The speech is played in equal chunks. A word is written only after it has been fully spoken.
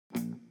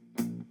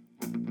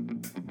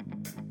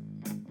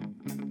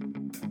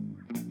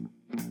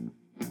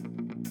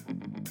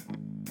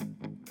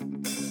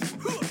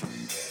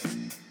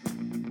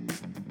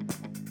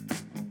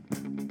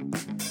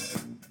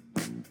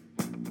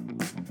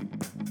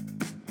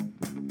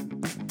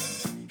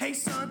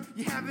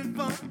having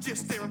fun,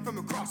 just staring from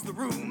across the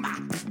room.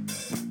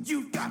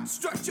 You've got to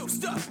strut your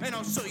stuff, and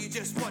I'll show you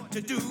just what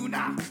to do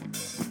now.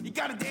 You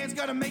gotta dance,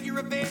 gotta make your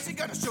advance, you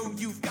gotta show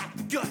you've got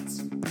the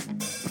guts.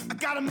 I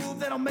got a move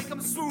that'll make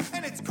them swoop,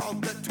 and it's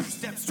called the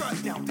two-step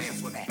strut. Now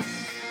dance with me.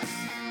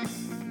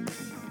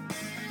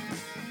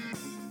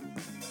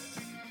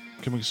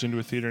 Coming soon to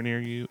a theater near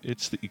you,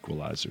 it's The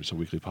Equalizers, a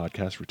weekly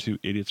podcast where two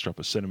idiots drop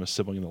a cinema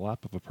sibling in the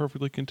lap of a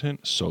perfectly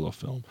content solo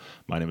film.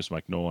 My name is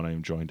Mike Knoll, and I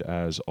am joined,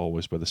 as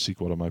always, by the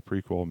sequel to my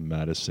prequel,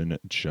 Madison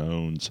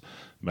Jones.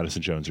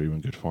 Madison Jones, are you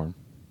in good form?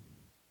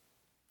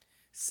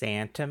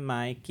 Santa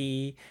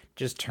Mikey,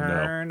 just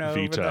turn over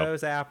veto.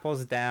 those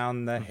apples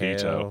down the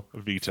hill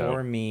Veto.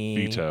 for me.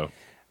 Veto.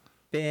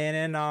 Been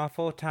an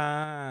awful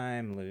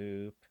time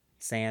loop,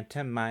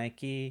 Santa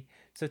Mikey,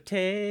 so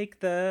take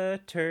the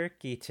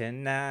turkey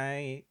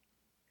tonight.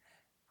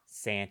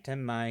 Santa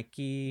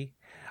Mikey,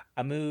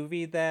 a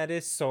movie that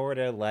is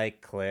sorta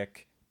like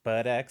Click,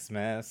 but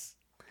Xmas.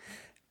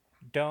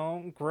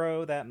 Don't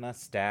grow that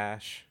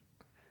mustache,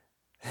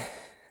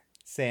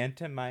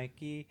 Santa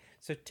Mikey,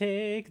 so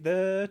take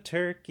the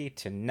turkey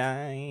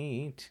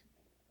tonight.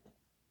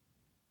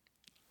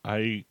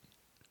 My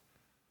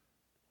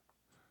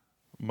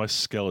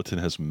skeleton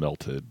has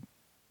melted.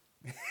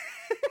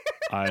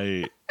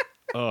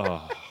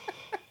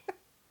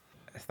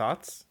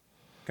 Thoughts?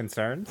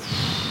 Concerns?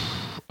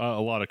 A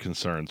lot of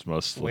concerns,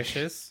 mostly.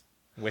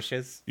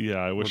 Wishes? Yeah,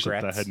 I wish that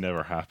Regrets? had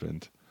never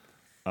happened.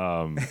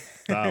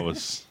 That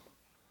was,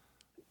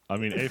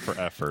 A for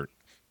effort.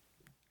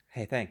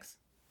 Hey, thanks.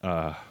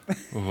 Oh.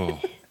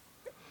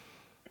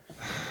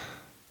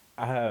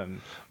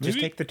 Just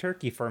take the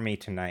turkey for me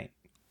tonight.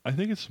 I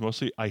think it's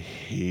mostly I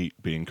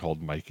hate being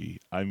called Mikey.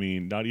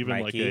 Not even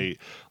Mikey?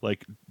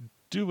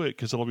 do it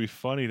because it'll be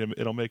funny.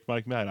 It'll make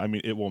Mike mad.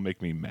 It will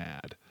make me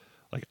mad.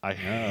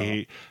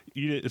 Hate.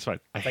 Eat it. It's fine.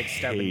 It's like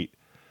stubbing.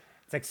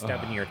 It's like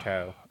stubbing your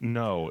toe.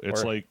 No,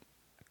 it's Or-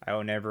 I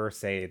will never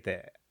say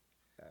the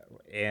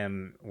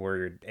M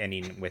word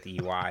ending with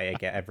EY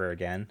ever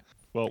again.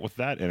 Well, with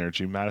that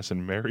energy,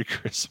 Madison, Merry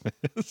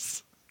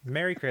Christmas.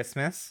 Merry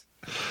Christmas.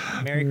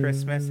 Merry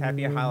Christmas.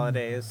 Happy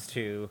holidays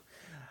to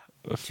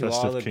A all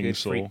festive the King good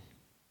Soul.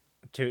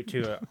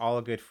 to all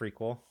a good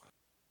frequel.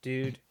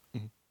 Dude,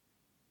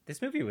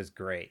 this movie was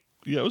great.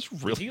 Yeah, it was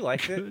really Did you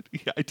like good.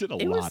 Yeah, I did a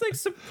It lot.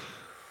 was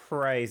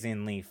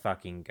surprisingly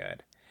fucking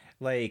good.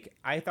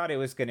 I thought it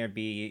was gonna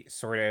be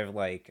sort of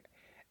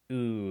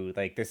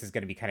this is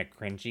gonna be kind of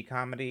cringy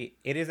comedy.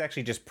 It is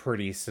actually just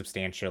pretty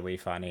substantially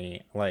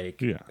funny.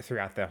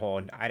 Throughout the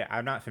whole.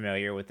 I'm not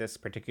familiar with this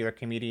particular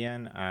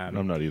comedian.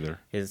 I'm not either.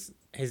 His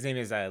name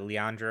is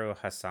Leandro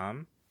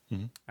Hassam.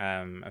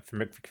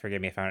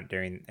 Forgive me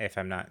if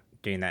I'm not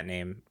doing that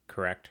name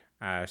correct.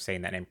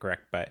 Saying that name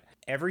correct, but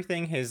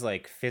everything, his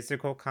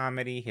physical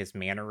comedy, his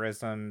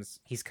mannerisms,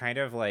 he's kind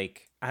of I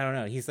don't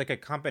know, he's a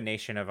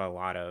combination of a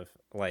lot of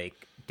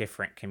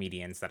different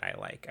comedians that I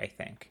like, I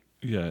think.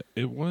 Yeah,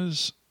 it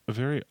was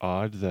very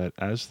odd that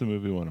as the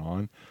movie went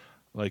on,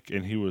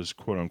 and he was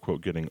quote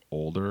unquote getting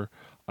older,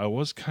 I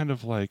was kind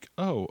of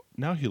oh,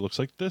 now he looks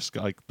like this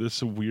guy.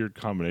 This weird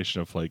combination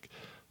of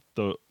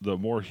the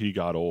more he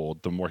got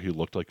old, the more he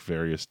looked like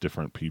various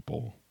different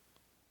people.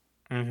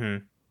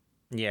 Mm-hmm.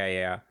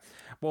 Yeah.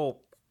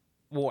 Well,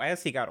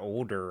 as he got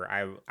older,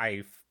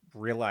 I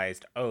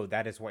realized, oh,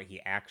 that is what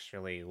he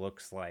actually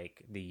looks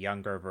like. The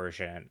younger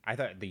version. I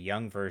thought the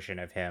young version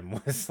of him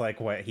was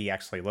what he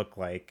actually looked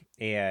like,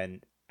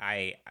 and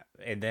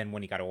then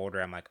when he got older,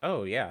 I'm like,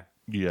 oh yeah.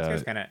 Yeah.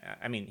 He's kind of.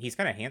 He's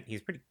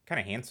pretty kind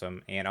of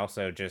handsome, and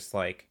also just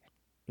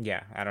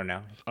yeah, I don't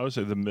know. I would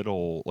say the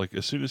middle,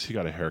 as soon as he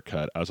got a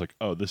haircut, I was like,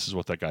 oh, this is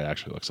what that guy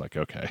actually looks like.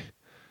 Okay.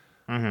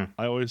 Mm-hmm.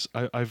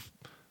 I've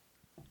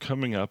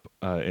coming up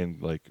in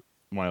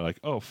my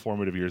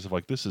formative years of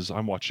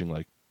I'm watching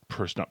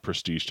not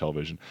prestige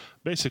television.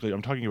 Basically,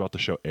 I'm talking about the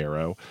show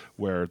Arrow,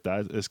 where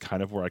that is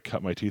kind of where I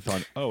cut my teeth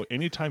on. Oh,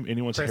 anytime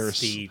anyone's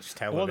prestige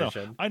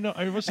television. Well, no,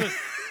 I know.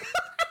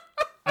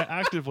 I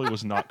actively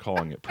was not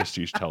calling it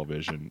prestige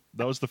television.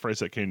 That was the phrase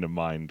that came to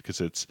mind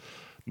because it's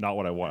not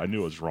what I want. I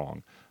knew it was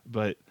wrong,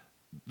 but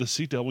the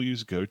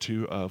CW's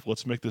go-to of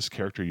let's make this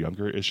character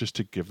younger is just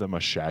to give them a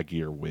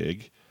shaggier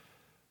wig.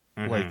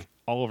 Mm-hmm.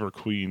 Oliver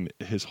Queen,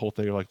 his whole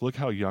thing, look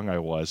how young I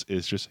was,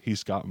 is just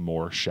he's got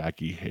more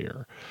shaggy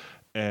hair.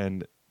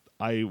 And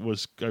I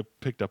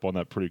picked up on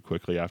that pretty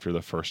quickly after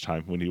the first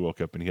time when he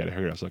woke up and he had a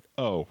haircut. I was like,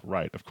 oh,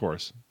 right, of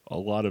course.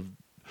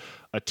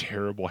 A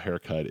terrible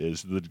haircut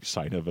is the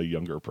sign of a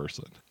younger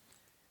person.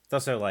 It's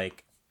also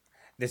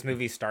this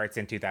movie starts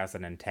in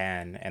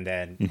 2010 and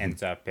then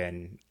ends up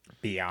in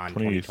beyond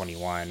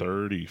 2021.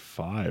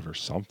 35 or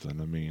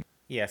something.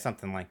 Yeah,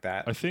 something like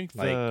that. I think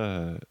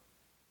the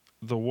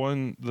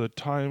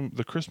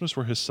Christmas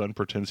where his son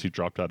pretends he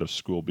dropped out of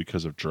school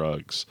because of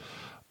drugs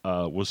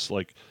was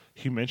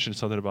he mentioned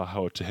something about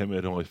how to him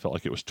it only felt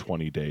like it was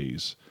 20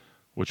 days,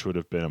 which would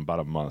have been about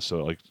a month.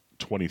 So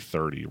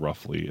 2030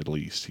 roughly at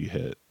least he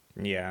hit.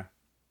 Yeah.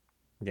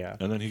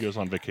 And then he goes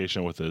on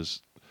vacation with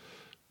his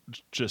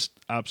just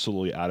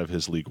absolutely out of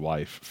his league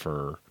wife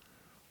for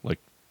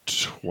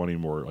 20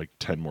 more, like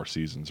 10 more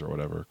seasons or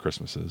whatever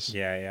Christmases.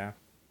 Yeah.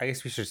 I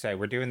guess we should say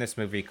we're doing this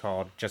movie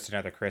called Just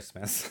Another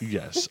Christmas.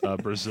 Yes, a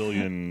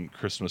Brazilian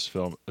Christmas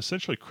film,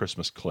 essentially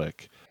Christmas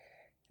Click.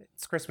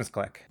 It's Christmas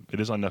Click. It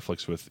is on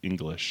Netflix with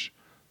English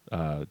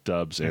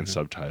dubs and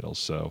subtitles.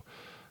 So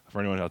for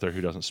anyone out there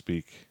who doesn't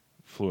speak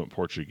fluent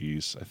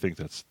Portuguese, I think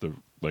that's the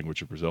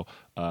language of Brazil,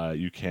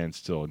 you can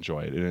still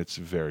enjoy it. And it's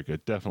very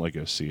good. Definitely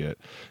go see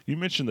it. You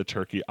mentioned the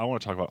turkey. I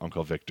want to talk about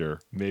Uncle Victor,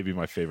 maybe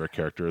my favorite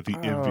character, the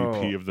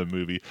MVP of the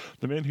movie.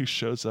 The man who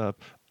shows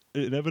up,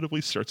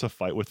 inevitably starts a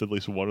fight with at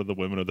least one of the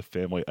women of the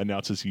family,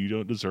 announces, "You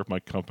don't deserve my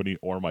company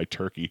or my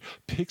turkey,"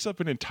 picks up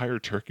an entire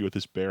turkey with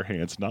his bare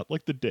hands, not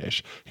like the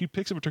dish. He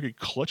picks up a turkey,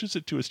 clutches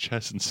it to his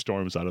chest, and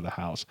storms out of the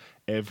house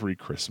every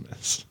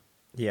Christmas.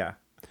 Yeah.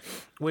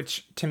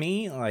 Which to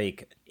me,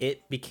 like,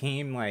 it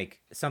became like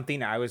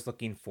something I was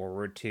looking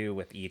forward to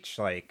with each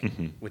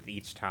with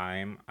each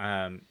time.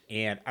 And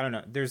I don't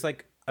know, there's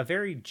like a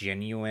very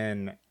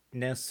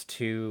genuineness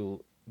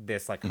to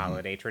this like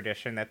holiday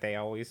tradition that they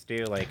always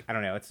do. Like, I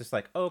don't know, it's just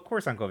like, oh, of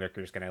course Uncle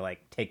Victor's gonna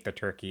like take the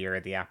turkey or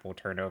the apple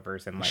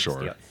turnovers and like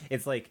steal.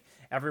 It's like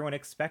everyone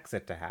expects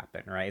it to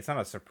happen, right? It's not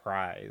a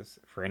surprise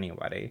for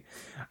anybody.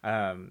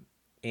 And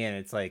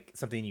it's like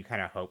something you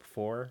kind of hope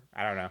for.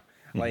 I don't know.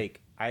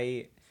 Like,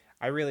 I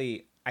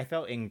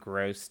felt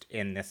engrossed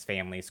in this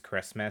family's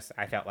Christmas.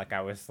 I felt like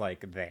I was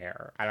like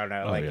there. I don't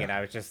know, and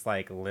I was just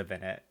like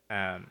living it.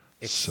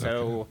 It's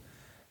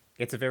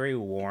it's a very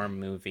warm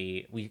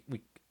movie.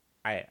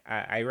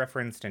 I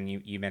referenced, and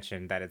you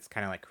mentioned that it's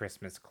kind of like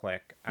Christmas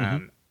Click.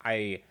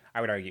 I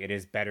would argue it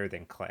is better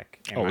than Click.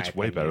 It's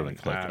way better than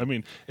Click. I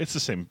mean, it's the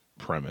same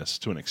premise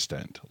to an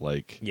extent.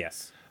 Like,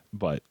 yes,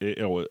 but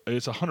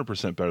it's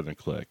 100% better than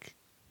Click.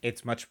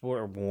 It's much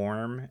more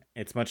warm.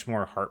 It's much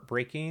more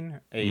heartbreaking.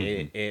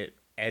 It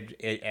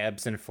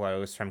ebbs and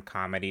flows from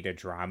comedy to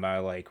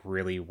drama like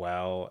really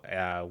well,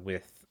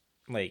 with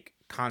like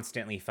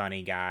constantly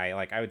funny guy.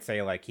 Like, I would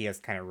say like he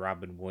has kind of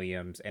Robin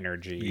Williams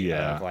energy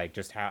of like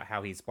just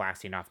how he's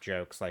blasting off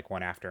jokes like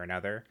one after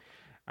another.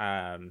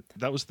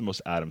 That was the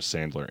most Adam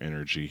Sandler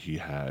energy he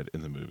had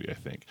in the movie, I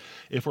think.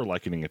 If we're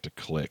likening it to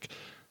Click,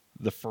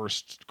 the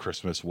first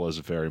Christmas was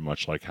very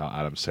much like how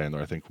Adam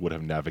Sandler, I think, would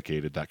have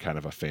navigated that kind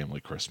of a family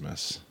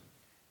Christmas.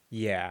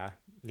 Yeah.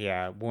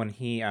 When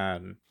he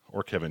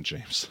or Kevin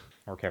James,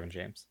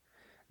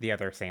 the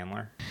other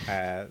Sandler,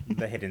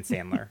 the hidden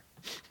Sandler,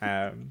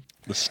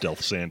 the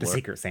stealth Sandler, the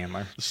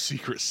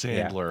secret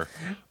Sandler,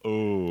 Yeah.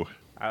 Oh.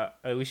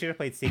 We should have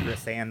played Secret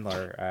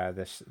Sandler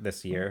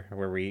this year,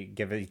 where we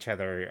give each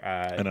other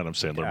an Adam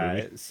Sandler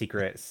movie,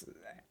 secret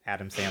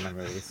Adam Sandler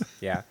movies.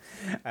 Yeah.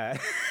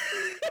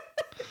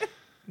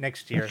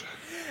 Next year.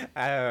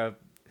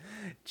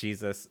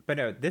 Jesus. But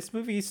no, this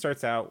movie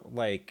starts out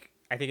like,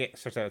 I think it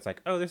starts out, it's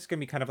like, oh, this is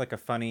gonna be kind of like a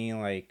funny,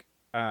 like,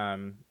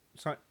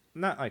 so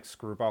not like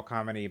screwball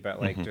comedy,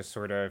 but like just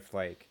sort of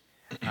like,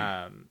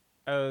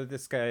 oh,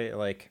 this guy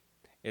like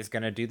is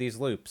gonna do these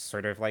loops,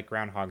 sort of like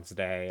Groundhog's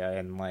Day,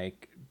 and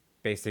like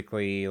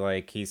basically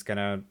like he's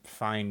gonna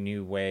find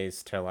new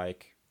ways to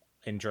like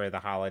enjoy the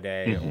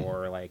holiday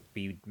or like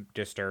be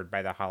disturbed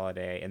by the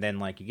holiday. And then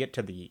like you get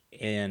to the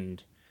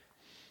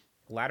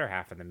latter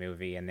half of the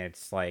movie, and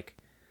it's like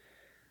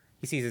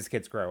he sees his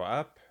kids grow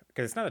up,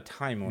 because it's not a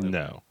time loop.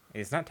 No,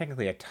 it's not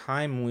technically a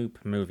time loop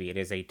movie. It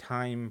is a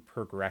time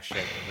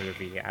progression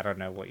movie. I don't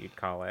know what you'd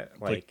call it.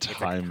 Like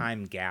it's like a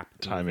time gap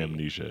movie. Time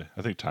amnesia.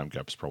 I think time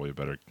gap is probably a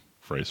better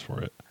phrase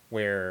for it.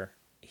 Where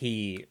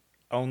he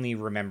only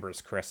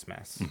remembers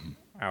Christmas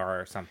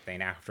or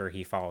something after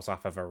he falls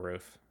off of a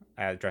roof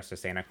dressed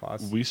as Santa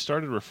Claus. We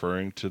started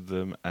referring to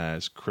them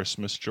as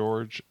Christmas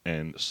George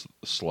and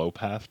Slow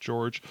Path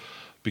George,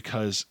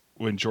 because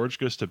when George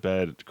goes to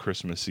bed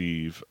Christmas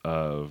Eve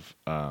of,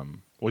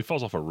 he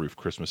falls off a roof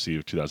Christmas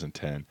Eve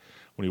 2010.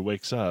 When he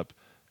wakes up,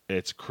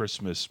 it's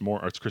Christmas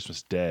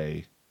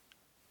Day.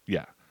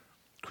 Yeah.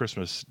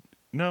 Is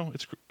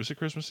it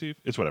Christmas Eve?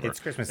 It's whatever. It's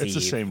Christmas Eve. It's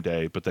the same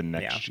day, but the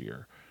next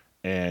year.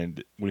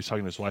 And when he's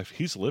talking to his wife,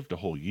 he's lived a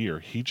whole year.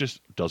 He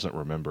just doesn't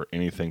remember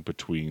anything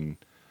between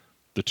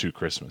the two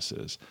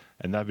Christmases.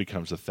 And that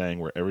becomes a thing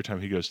where every time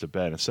he goes to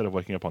bed, instead of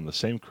waking up on the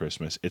same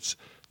Christmas, it's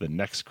the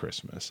next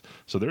Christmas.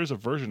 So there's a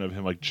version of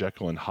him like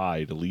Jekyll and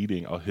Hyde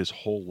leading his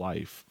whole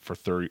life for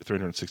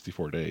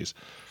 364 days.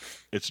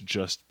 It's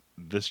just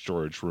this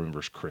George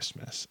remembers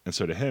Christmas. And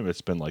so to him,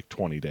 it's been like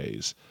 20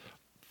 days.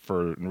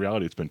 In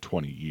reality, it's been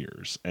 20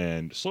 years.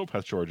 And Slow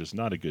Path George is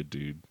not a good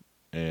dude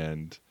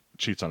and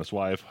cheats on his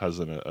wife, has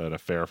an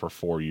affair for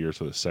 4 years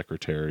with his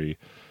secretary,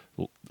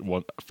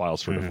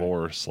 files for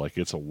divorce. Like,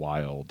 it's a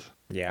wild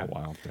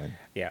thing.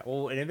 Yeah.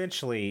 Well, and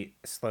eventually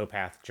Slow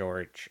Path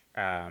George,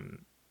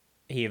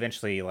 he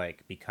eventually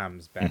like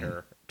becomes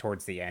better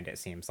towards the end. It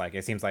seems like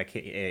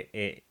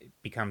it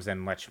becomes a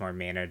much more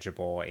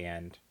manageable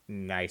and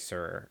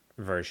nicer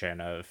version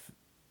of,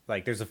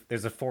 like, there's a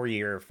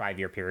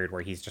 5-year period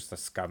where he's just a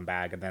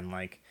scumbag, and then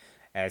like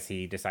as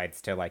he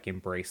decides to like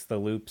embrace the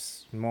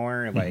loops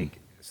more, like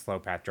Slow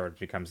Path George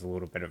becomes a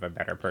little bit of a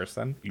better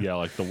person. Yeah,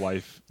 like the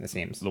wife. It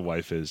seems the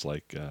wife is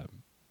like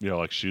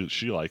like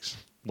she likes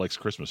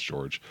Christmas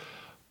George,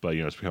 but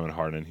it's becoming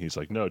hard. And he's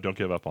like, no, don't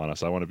give up on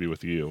us. I want to be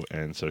with you.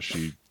 And so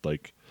she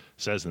like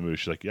says in the movie,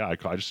 she's like, yeah,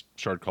 I just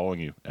started calling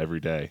you every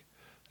day,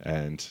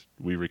 and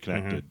we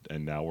reconnected,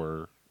 and now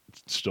we're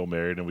still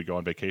married, and we go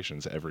on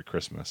vacations every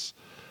Christmas.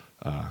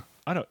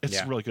 I know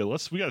it's really good.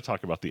 We got to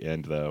talk about the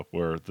end though,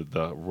 where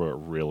where it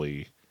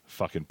really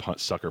fucking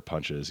sucker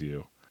punches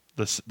you.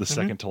 The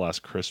second to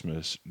last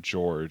Christmas,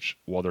 George,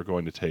 while they're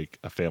going to take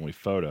a family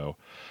photo,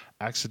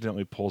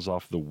 accidentally pulls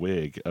off the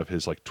wig of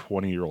his like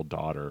 20-year-old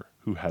daughter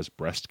who has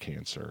breast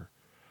cancer.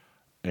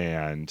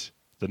 And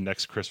the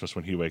next Christmas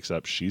when he wakes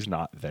up, she's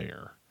not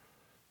there.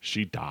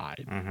 She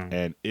died.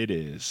 And it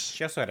is...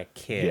 She also had a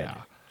kid.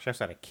 Yeah. She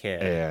also had a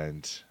kid.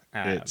 And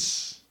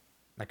it's...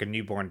 like a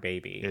newborn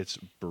baby. It's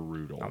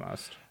brutal.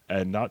 Almost.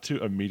 And not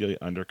to immediately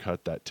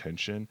undercut that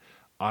tension,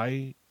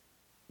 I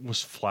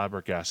was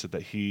flabbergasted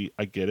that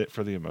I get it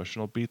for the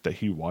emotional beat, that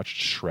he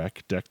watched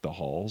Shrek Deck the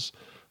Halls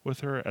with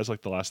her as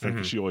like the last thing.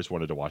 'Cause she always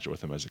wanted to watch it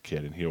with him as a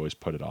kid, and he always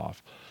put it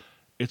off.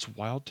 It's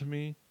wild to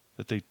me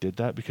that they did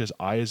that, because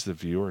I, as the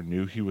viewer,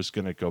 knew he was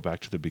going to go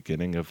back to the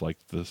beginning of like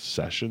the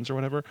sessions or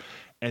whatever.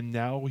 And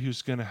now he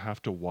was going to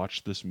have to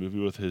watch this movie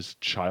with his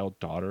child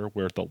daughter,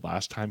 where the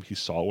last time he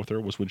saw it with her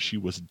was when she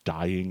was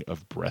dying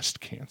of breast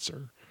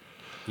cancer.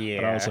 Yeah.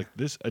 And I was like,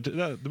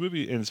 the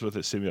movie ends with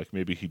it seeming like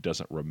maybe he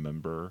doesn't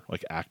remember,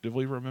 like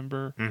actively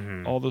remember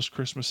all those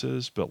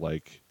Christmases, but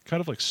like kind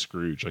of like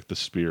Scrooge, like the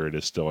spirit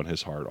is still in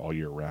his heart all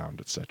year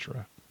round,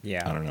 etc.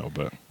 Yeah. I don't know,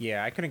 but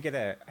yeah, I couldn't get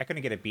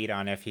a beat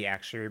on if he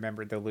actually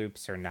remembered the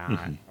loops or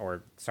not,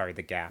 or sorry,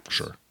 the gaps.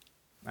 Sure.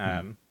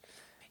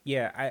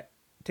 Yeah,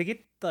 to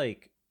get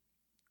like,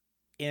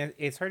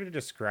 it's hard to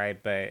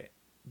describe, but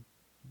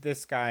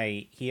this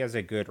guy, he has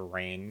a good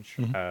range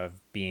of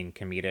being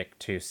comedic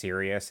to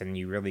serious, and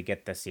you really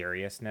get the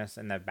seriousness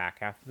in the back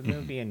half of the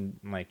movie and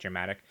like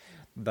dramatic.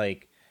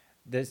 Like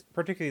this,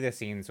 particularly the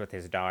scenes with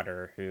his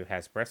daughter who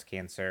has breast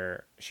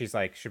cancer. She's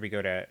like, should we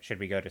go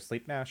to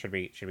sleep now? Should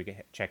we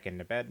check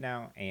into bed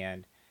now?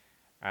 And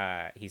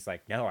he's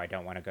like, no, I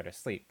don't want to go to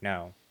sleep.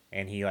 No.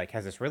 And he like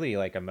has this really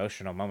like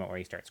emotional moment where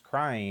he starts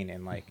crying,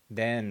 and like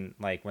then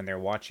like when they're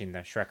watching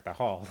Shrek the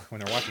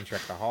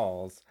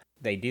Halls,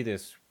 they do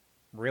this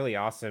really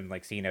awesome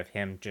like scene of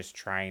him just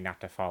trying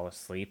not to fall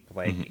asleep,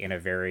 like in a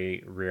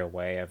very real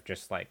way, of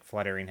just like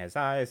fluttering his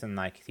eyes, and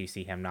like you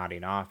see him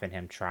nodding off and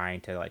him trying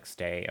to like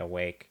stay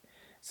awake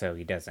so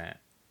he doesn't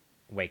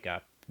wake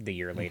up the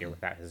year later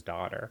without his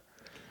daughter.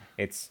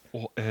 It's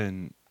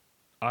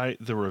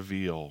the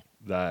reveal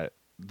that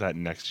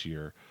next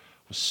year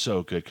was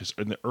so good, because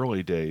in the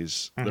early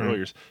days, the early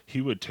years, he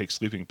would take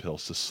sleeping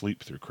pills to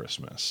sleep through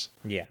Christmas.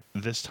 Yeah.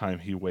 This time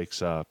he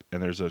wakes up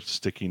and there's a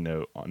sticky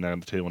note on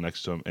the table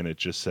next to him, and it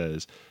just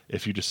says,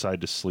 if you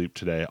decide to sleep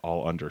today,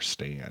 I'll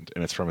understand.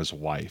 And it's from his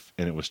wife.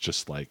 And it was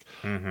just like,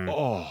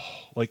 oh,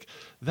 like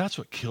that's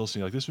what kills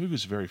me. Like, this movie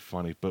was very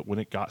funny, but when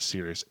it got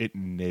serious, it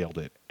nailed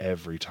it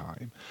every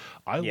time.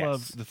 I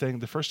love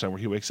the first time where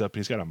he wakes up and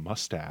he's got a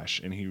mustache,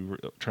 and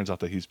turns out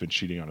that he's been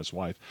cheating on his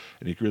wife,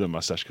 and he grew the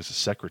mustache because his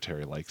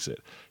secretary likes it.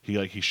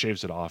 He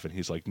shaves it off, and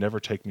he's like, never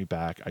take me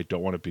back. I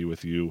don't want to be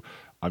with you.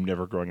 I'm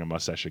never growing a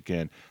mustache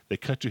again. They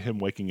cut to him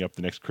waking up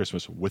the next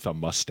Christmas with a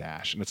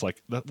mustache, and it's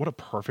like, what a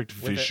perfect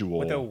visual.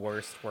 With a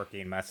worst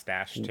working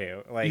mustache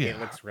too. Like, it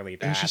looks really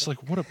bad. And it's just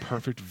like, what a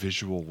perfect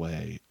visual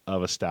way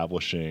of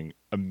establishing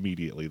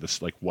immediately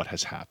this, like, what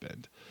has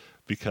happened.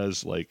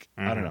 Because like,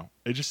 I don't know,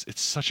 it's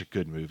such a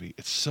good movie.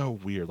 It's so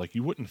weird. Like,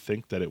 you wouldn't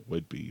think that it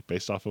would be,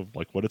 based off of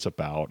like what it's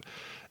about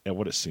and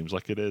what it seems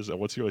like it is. And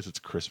once you realize it's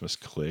Christmas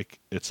click,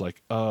 it's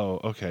like, oh,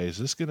 okay, is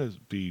this gonna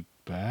be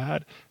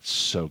bad? It's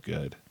so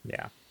good.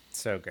 Yeah,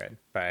 so good.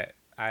 But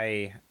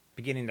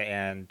beginning to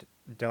end,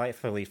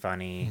 delightfully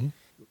funny.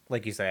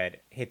 Like you said,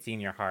 hits you in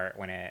your heart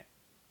when it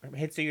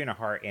hits you in a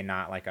heart in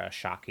not like a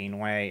shocking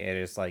way. It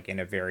is like in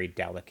a very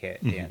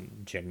delicate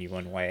and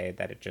genuine way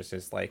that it just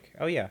is like,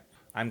 oh yeah,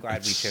 I'm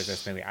glad we chose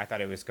this movie. I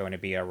thought it was going to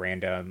be a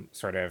random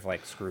sort of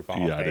like screwball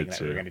thing that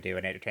we were going to do,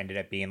 and it ended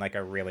up being like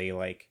a really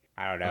like,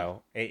 I don't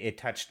know, it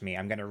touched me.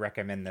 I'm going to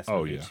recommend this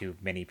movie to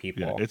many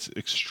people. Yeah, it's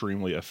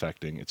extremely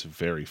affecting. It's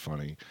very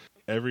funny.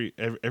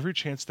 Every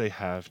chance they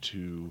have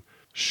to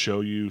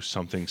show you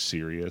something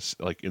serious,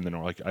 like in the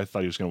normal, like I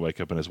thought he was going to wake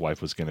up and his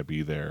wife was going to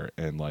be there,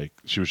 and like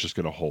she was just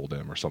going to hold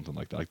him or something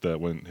like that, like that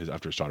when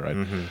after his daughter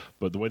died.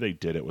 But the way they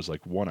did it was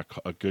like, one,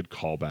 a good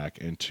callback,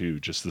 and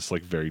two, just this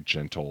like very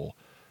gentle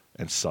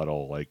and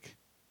subtle, like,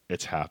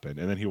 it's happened.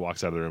 And then he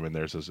walks out of the room, and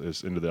there's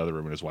his into the other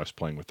room, and his wife's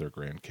playing with their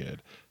grandkid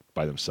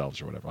by themselves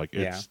or whatever. Like,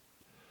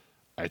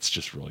 it's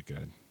just really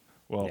good.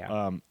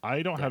 Well,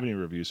 I don't have any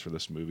reviews for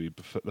this movie,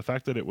 but the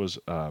fact that it was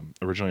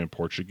originally in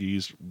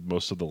Portuguese,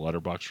 most of the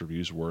Letterboxd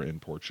reviews were in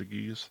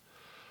Portuguese.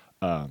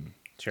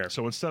 Sure.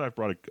 So instead, I've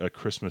brought a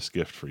Christmas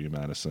gift for you,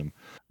 Madison.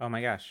 Oh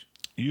my gosh.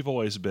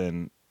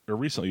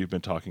 Recently you've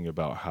been talking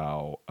about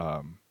how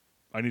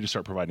I need to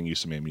start providing you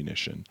some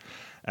ammunition.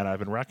 And I've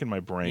been racking my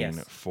brain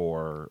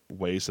for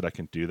ways that I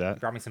can do that. You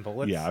brought me some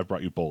bullets? Yeah, I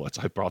brought you bullets.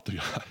 I brought the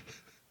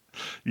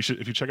You should,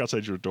 if you check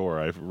outside your door,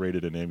 I've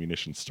raided an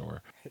ammunition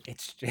store.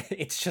 It's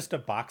just a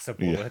box of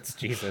bullets.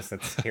 Yeah. Jesus,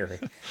 that's scary.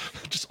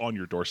 Just on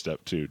your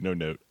doorstep too. No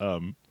note.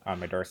 On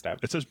my doorstep.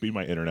 It says, "Be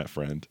my internet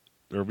friend,"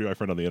 or "Be my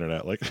friend on the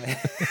internet." Like,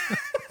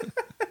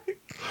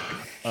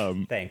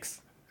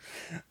 thanks.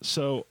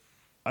 So,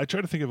 I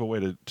try to think of a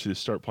way to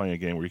start playing a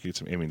game where you can get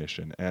some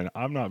ammunition, and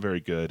I'm not very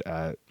good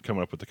at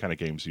coming up with the kind of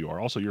games you are.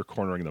 Also, you're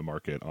cornering the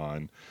market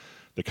on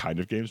the kind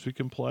of games we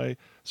can play.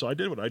 So I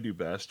did what I do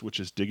best, which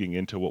is digging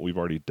into what we've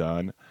already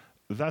done.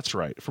 That's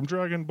right. From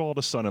Dragon Ball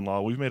to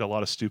Son-in-Law, we've made a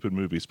lot of stupid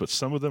movies, but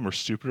some of them are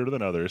stupider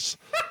than others.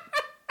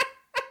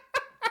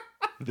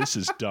 This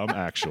is dumb,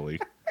 actually.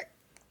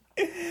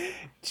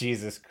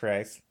 Jesus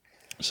Christ.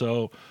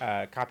 So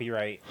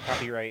copyright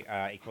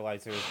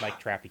Equalizer's Mike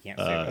Trap. You can't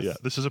sue us. Yeah,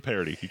 this is a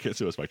parody. You can't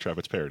sue us, Mike Trap.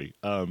 It's parody.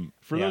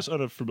 For those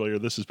unfamiliar,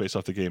 this is based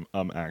off the game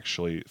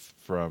actually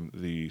from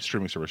the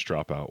streaming service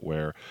Dropout,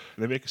 where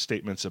they make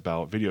statements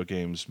about video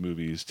games,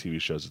 movies,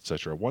 TV shows,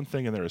 etc. One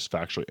thing in there is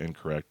factually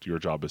incorrect. Your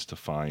job is to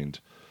find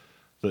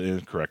the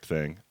incorrect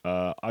thing.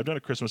 I've done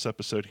a Christmas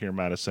episode here,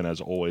 Madison.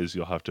 As always,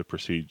 you'll have to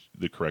proceed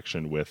the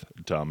correction with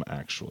dumb,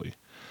 actually.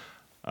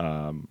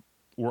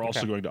 We're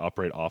also going to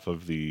operate off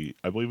of the,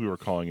 I believe we were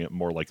calling it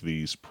more like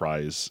these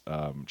prize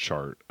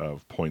chart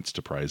of points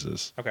to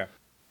prizes. Okay.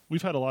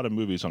 We've had a lot of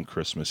movies on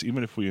Christmas,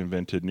 even if we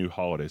invented new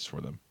holidays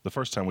for them. The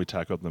first time we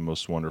tackled the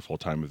most wonderful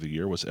time of the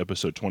year was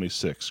episode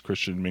 26,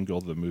 Christian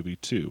Mingle the Movie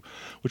 2,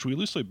 which we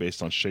loosely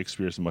based on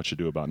Shakespeare's Much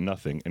Ado About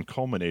Nothing and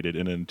culminated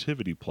in a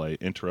nativity play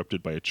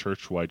interrupted by a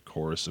church-wide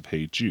chorus of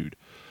Hey Jude.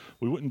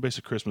 We wouldn't base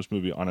a Christmas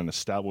movie on an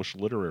established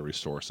literary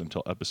source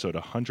until episode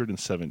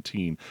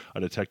 117, A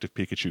Detective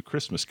Pikachu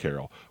Christmas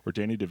Carol, where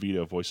Danny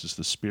DeVito voices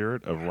the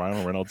spirit of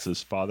Ryan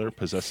Reynolds' father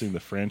possessing the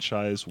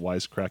franchise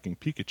wisecracking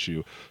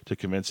Pikachu to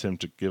convince him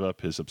to give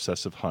up his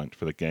obsessive hunt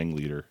for the gang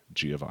leader,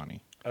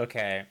 Giovanni.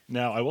 Okay.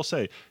 Now, I will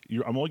say,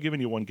 I'm only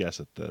giving you one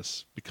guess at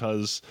this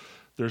because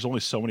there's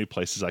only so many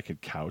places I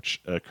could couch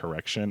a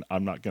correction.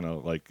 I'm not going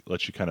to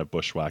let you kind of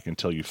bushwhack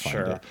until you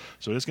find it.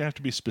 So it is going to have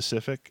to be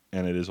specific,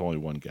 and it is only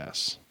one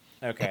guess.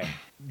 Okay.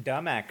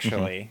 Dumb,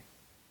 actually.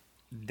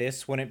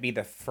 This wouldn't be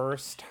the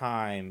first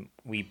time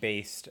we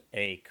based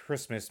a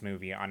Christmas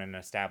movie on an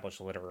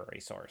established literary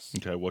source.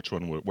 Okay, which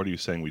one? What are you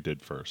saying we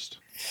did first?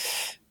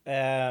 Like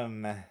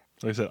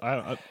I said,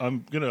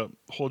 I'm going to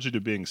hold you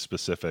to being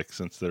specific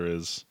since there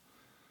is...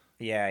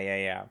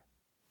 Yeah.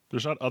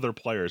 There's not other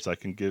players I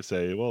can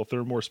say, well, if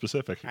they're more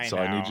specific.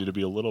 I need you to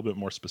be a little bit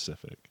more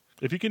specific.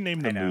 If you can name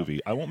the movie,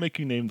 I won't make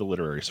you name the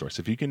literary source.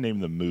 If you can name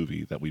the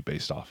movie that we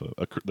based off of,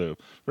 if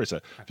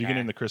you can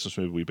name the Christmas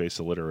movie we based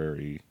off a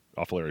literary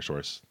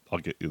source,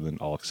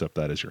 I'll accept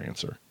that as your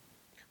answer.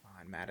 Come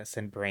on,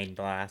 Madison. Brain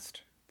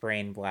blast.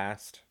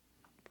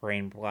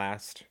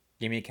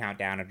 Give me a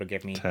countdown. It'll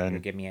give me 10, it'll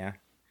give me a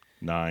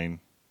 9,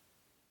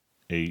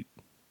 8,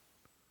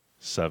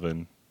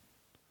 7,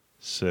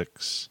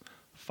 6,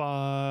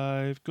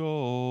 5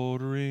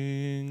 gold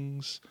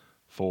rings,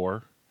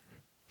 4,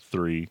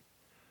 3,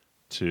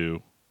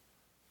 2,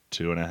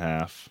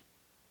 2.5,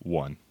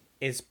 1.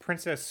 Is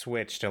Princess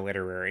Switched a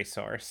literary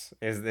source?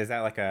 Is that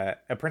like a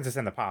Princess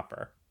and the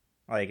Pauper?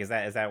 Like, is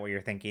that what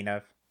you're thinking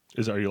of?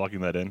 Are you locking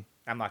that in?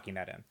 I'm locking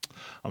that in.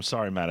 I'm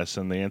sorry,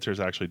 Madison. The answer is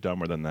actually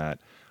dumber than that.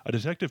 A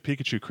Detective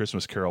Pikachu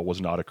Christmas Carol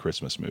was not a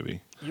Christmas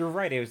movie. You're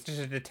right. It was just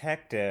a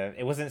detective.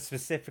 It wasn't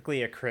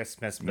specifically a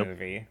Christmas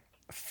movie.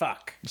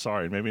 Fuck.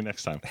 Sorry, maybe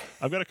next time.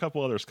 I've got a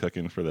couple others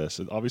cooking for this.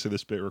 And obviously,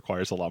 this bit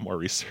requires a lot more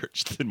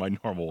research than my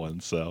normal one,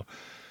 so...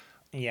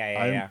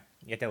 Yeah.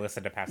 You have to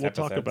listen to past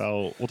episodes.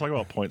 We'll talk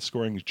about point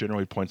scoring.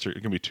 Generally, points are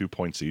going to be 2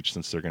 points each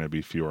since they're going to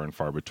be fewer and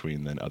far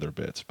between than other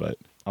bits. But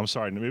I'm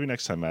sorry, maybe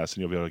next time,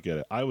 Madison, you'll be able to get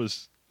it. I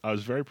was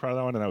very proud of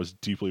that one, and I was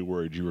deeply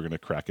worried you were going to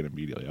crack it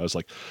immediately. I was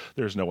like,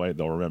 there's no way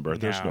they'll remember.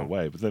 There's no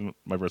way. But then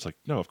my brain's like,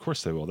 no, of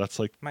course they will. That's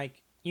like...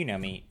 Mike, you know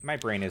me. My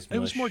brain is mush. It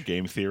was more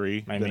game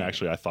theory than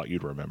actually I thought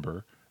you'd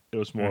remember. It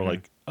was more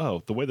like,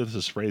 oh, the way that this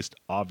is phrased,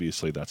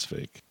 obviously that's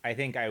fake. I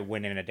think I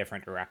went in a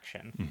different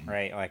direction,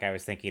 right? Like I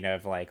was thinking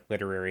of like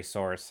literary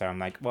source. So I'm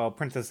like, well,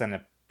 Princess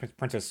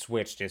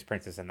Switched is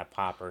Princess and the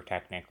Pauper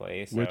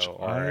technically. So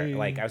I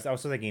was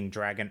also thinking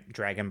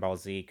Dragon Ball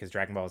Z, because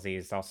Dragon Ball Z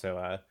is also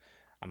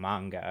a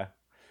manga.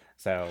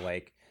 So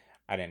like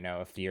I didn't know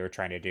if you were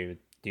trying to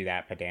do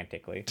that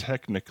pedantically.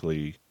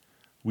 Technically,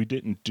 we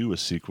didn't do a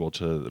sequel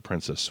to The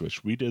Princess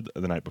Switch. We did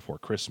The Night Before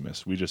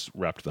Christmas. We just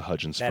wrapped the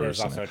Hudgens that first.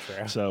 That is also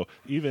true. So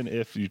even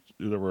if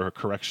there were a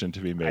correction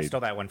to be made... I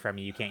stole that one from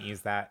you. You can't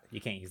use that.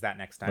 You can't use that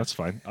next time. That's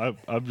fine.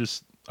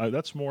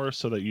 That's more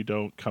so that you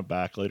don't come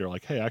back later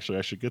like, hey, actually,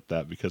 I should get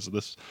that because of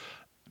this.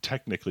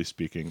 Technically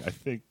speaking, I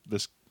think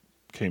this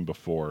came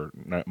before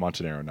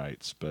Montenegro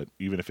Nights, but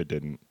even if it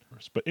didn't...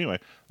 But anyway,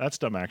 that's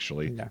dumb,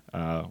 actually.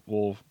 Yeah.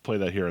 We'll play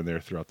that here and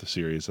there throughout the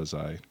series as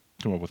I...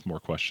 come up with more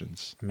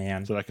questions,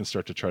 man, so that I can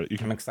start to try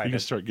to. I'm excited. You can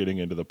start getting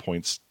into the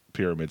points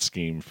pyramid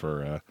scheme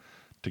for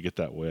to get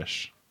that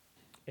wish.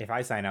 If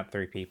I sign up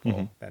 3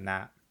 people, then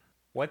that.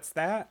 What's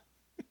that?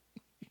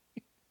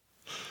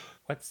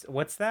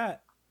 What's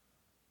that?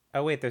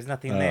 Oh wait, there's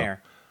nothing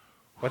there.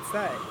 What's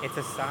that? It's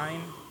a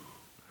sign.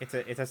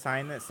 It's a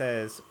sign that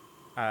says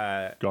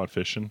Gone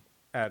fishing.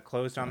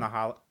 closed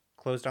on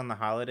closed on the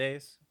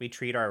holidays. We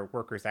treat our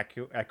workers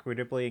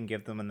equitably and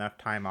give them enough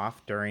time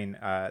off during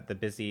the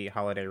busy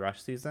holiday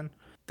rush season.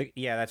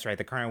 Yeah, that's right.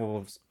 The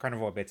Carnival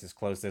of Bits is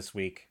closed this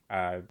week.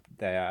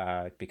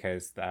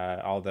 Because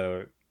all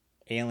the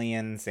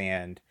aliens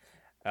and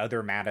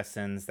other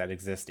Madisons that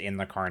exist in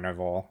the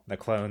carnival, the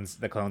clones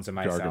of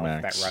myself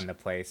Gargamax. that run the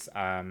place.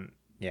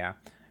 Yeah.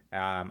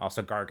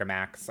 Also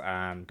Gargamax.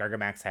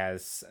 Gargamax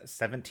has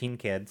 17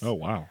 kids. Oh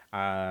wow.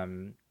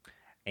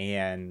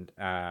 And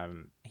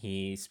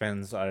he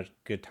spends a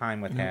good time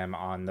with him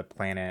on the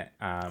planet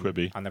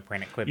Quibi. On the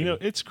planet Quibi. You know,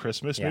 it's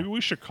Christmas. Yeah. Maybe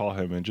we should call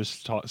him and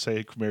just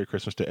say Merry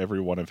Christmas to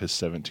every one of his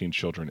 17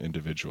 children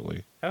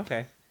individually.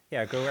 Okay.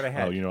 Yeah, go right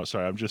ahead. Oh, you know,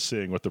 sorry, I'm just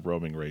seeing what the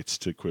roaming rates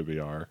to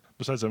Quibi are.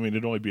 Besides, I mean,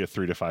 it'd only be a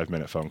 3 to 5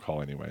 minute phone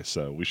call anyway,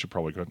 so we should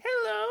probably go.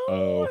 Hello.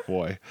 Oh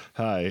boy,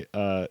 hi.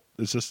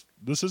 This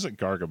isn't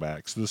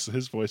Gargamax.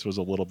 His voice was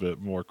a little bit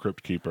more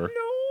Crypt Keeper.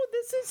 No,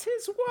 this is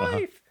his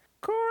wife,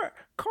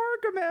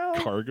 Cargamel.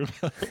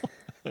 Gargamel.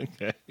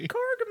 Okay.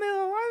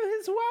 Gargamel, I'm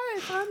his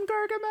wife. I'm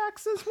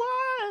Gargamax's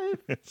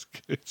wife.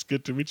 It's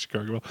good to meet you,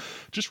 Gargamel.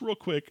 Just real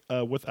quick,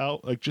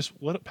 without just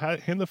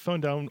hand the phone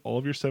down all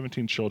of your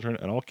 17 children,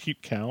 and I'll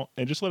keep count,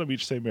 and just let them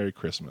each say Merry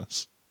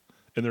Christmas,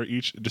 and they're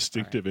each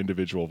distinctive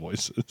individual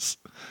voices.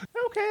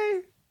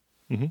 Okay.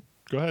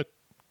 Go ahead.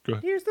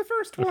 Here's the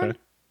first one. Okay.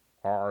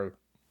 Hi.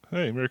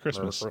 Hey, Merry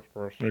Christmas.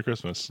 Merry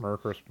Christmas. Merry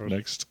Christmas.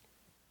 Next.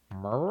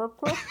 Merry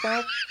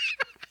Christmas.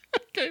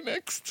 Okay,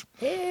 next.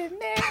 Merry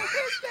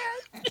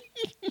Christmas.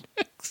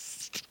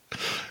 Next.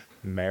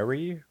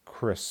 Merry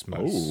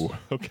Christmas. Oh,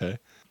 okay.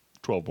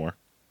 12 more.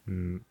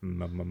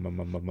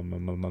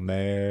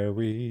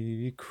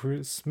 Merry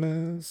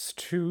Christmas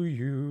to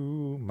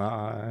you,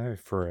 my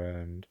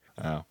friend.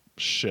 Oh,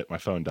 shit, my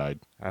phone died.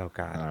 Oh,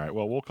 God. All right,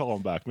 well, we'll call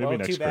him back. Maybe Well,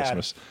 next too bad.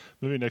 Christmas.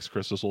 Maybe next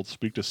Christmas we'll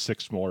speak to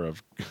 6 more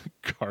of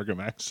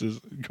Gargamax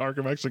and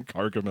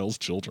Gargamel's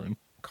children.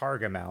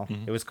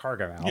 Cargamel. It was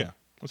Cargamel. Yeah,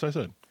 that's what I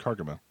said.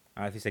 Gargamel.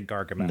 If you said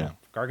Gargamel. No.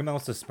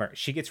 Gargamel's so smart.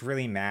 She gets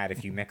really mad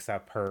if you mix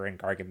up her and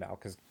Gargamel,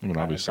 because mean,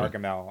 obviously.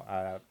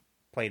 Gargamel,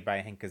 played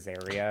by Hank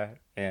Azaria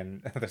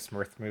in the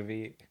Smurf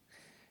movie,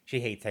 she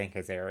hates Hank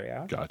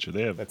Azaria. Gotcha.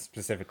 They have. That's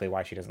specifically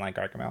why she doesn't like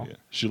Gargamel. Yeah.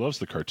 She loves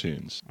the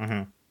cartoons.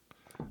 All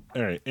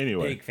right.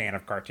 Anyway, Big fan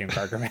of cartoon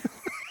Gargamel.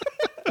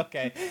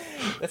 Okay,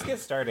 let's get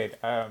started.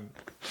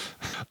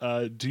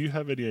 do you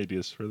have any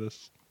ideas for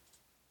this?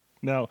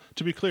 Now,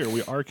 to be clear,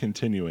 we are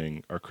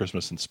continuing our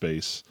Christmas in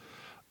Space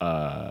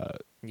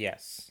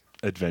Yes.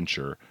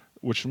 adventure,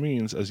 which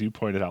means, as you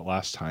pointed out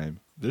last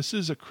time, this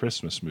is a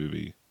Christmas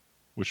movie,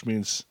 which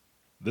means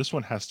this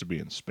one has to be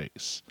in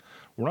space.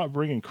 We're not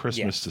bringing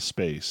Christmas Yes. to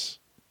space.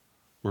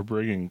 We're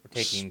bringing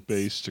taking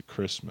space to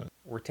Christmas.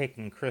 We're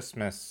taking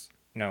Christmas.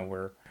 No,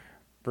 we're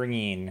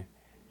bringing.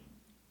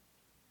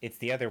 It's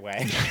the other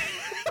way.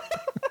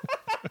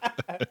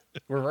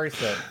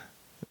 Reverse it.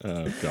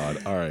 Oh,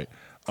 God. All right.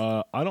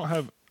 I don't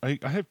have. I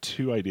have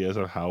 2 ideas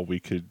of how we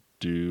could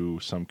do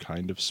some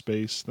kind of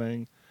space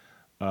thing.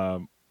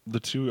 The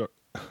two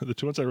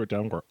ones I wrote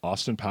down were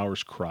Austin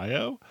Powers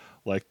cryo,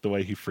 like the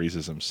way he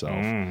freezes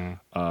himself.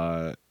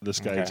 This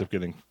guy ends up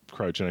getting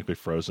cryogenically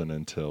frozen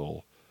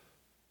until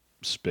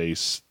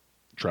space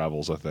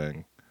travel's a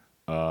thing,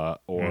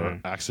 or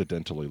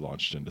accidentally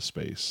launched into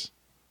space,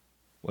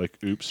 like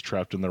oops,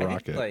 trapped in the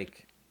rocket.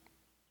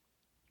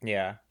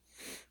 Yeah,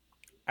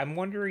 I'm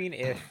wondering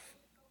if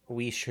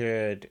we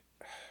should.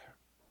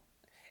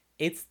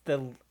 It's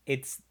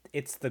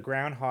the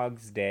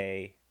Groundhog's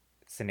Day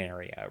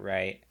scenario,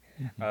 right?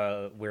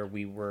 Where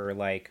we were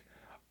like,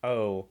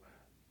 oh,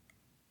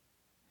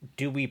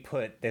 do we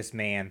put this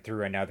man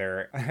through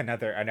another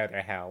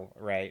hell,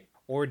 right?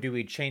 Or do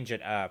we change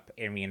it up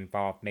and we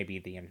involve maybe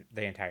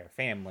the entire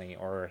family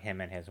or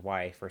him and his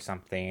wife or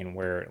something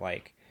where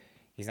like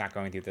he's not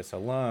going through this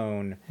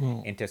alone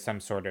into some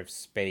sort of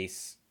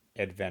space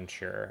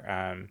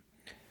adventure.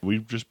 We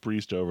just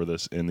breezed over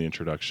this in the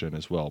introduction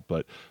as well,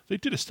 but they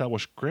did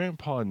establish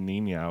Grandpa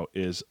Nino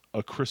is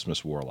a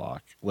Christmas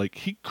warlock. Like,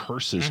 he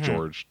curses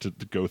George to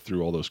go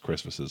through all those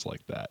Christmases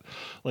like that.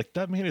 Like,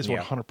 that man is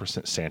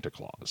 100% Santa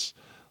Claus.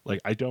 Like,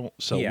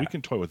 we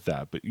can toy with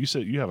that, but you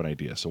said you have an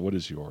idea, so what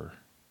is your...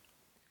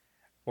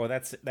 Well,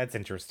 that's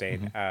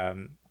interesting.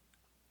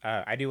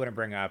 I do want to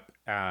bring up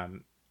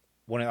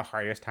one of the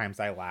hardest times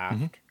I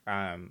laughed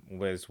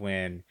was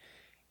when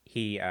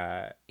he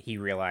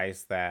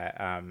realized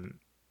that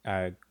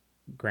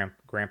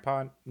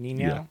Grandpa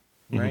Nino,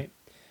 right?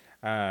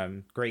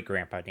 Great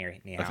Grandpa Nino,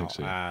 I think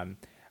so.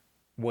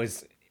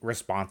 was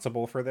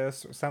responsible for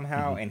this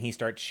somehow, and he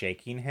starts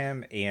shaking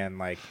him, and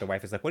like the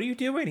wife is like, "What are you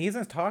doing? He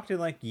hasn't talked in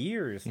like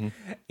years,"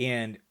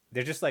 and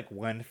there's just like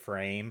one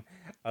frame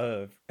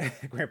of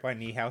Grandpa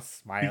Niehaus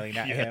smiling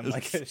at him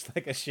like a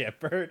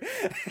shitbird,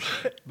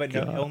 but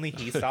only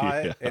he saw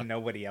it and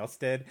nobody else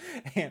did,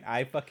 and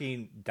I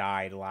fucking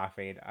died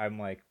laughing. I'm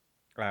like,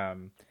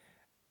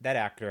 that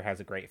actor has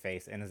a great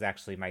face and is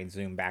actually my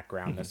Zoom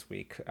background this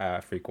week.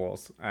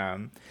 Frequels.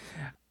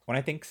 When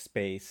I think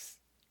space,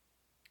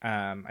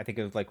 I think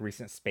of like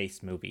recent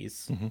space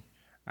movies.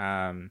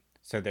 Mm-hmm.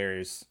 So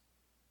there's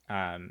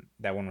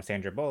that one with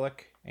Sandra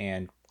Bullock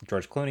and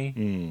George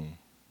Clooney.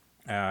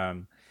 Mm.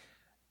 Um,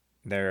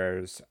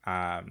 there's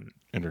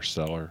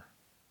Interstellar.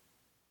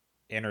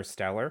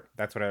 Interstellar.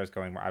 That's what I was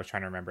going. I was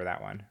trying to remember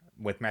that one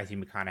with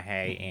Matthew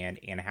McConaughey and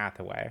Anne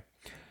Hathaway.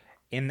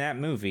 In that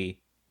movie,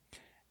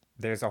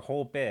 there's a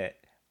whole bit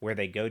where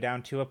they go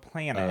down to a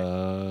planet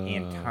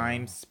and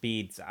time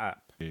speeds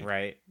up,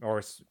 right?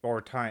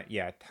 Or time,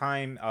 yeah,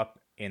 time up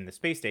in the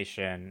space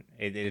station.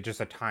 It's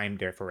just a time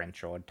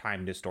differential, a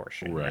time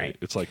distortion, right?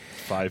 It's like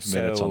 5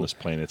 minutes on So this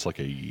planet. It's like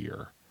a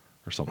year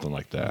or something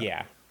like that.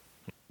 yeah,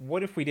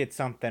 what if we did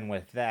something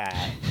with that,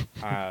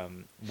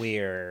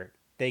 where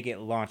they get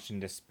launched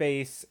into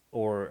space,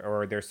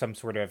 or there's some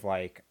sort of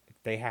like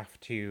they have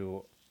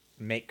to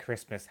make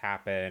Christmas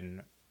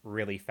happen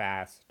really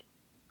fast,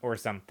 or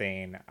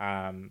something,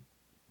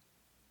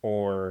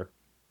 or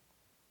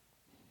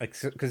like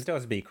because it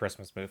does be a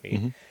Christmas movie,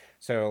 Mm-hmm.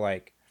 so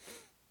like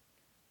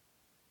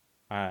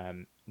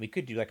we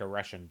could do like a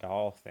Russian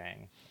doll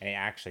thing and it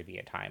actually be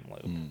a time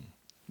loop,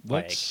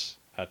 Let's.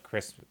 like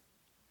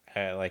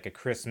a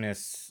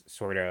Christmas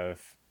sort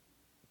of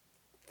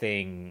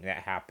thing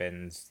that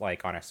happens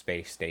like on a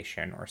space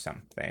station or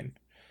something.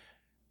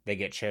 They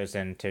get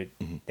chosen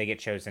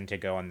to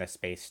go on the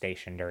space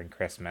station during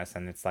Christmas,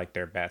 and it's like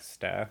their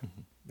best.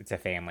 It's a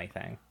family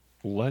thing.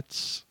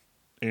 Let's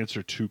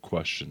answer two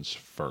questions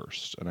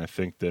first, and I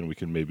think then we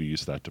can maybe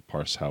use that to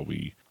parse how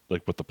we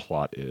like what the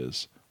plot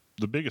is.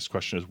 The biggest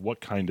question is, what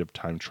kind of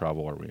time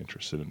travel are we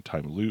interested in?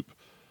 Time loop,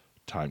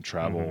 time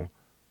travel,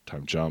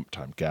 time jump,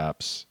 time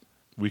gaps.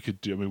 We could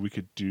do. I mean, we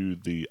could do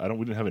the.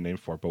 We didn't have a name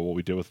for it, but what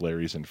we did with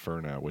Larry's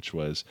Inferno, which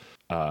was,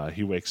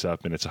 he wakes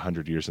up and it's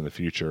 100 years in the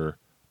future.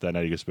 That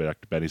night he gets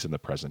back to bed. He's in the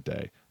present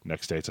day.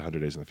 Next day it's 100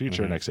 days in the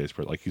future. Next day it's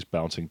like he's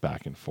bouncing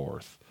back and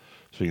forth.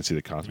 So we can see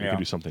the concept. We can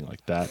do something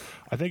like that.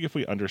 I think if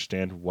we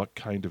understand what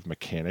kind of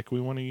mechanic we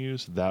want to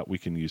use, that we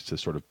can use to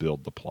sort of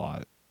build the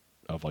plot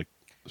of like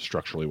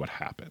structurally what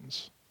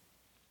happens.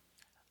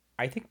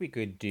 I think we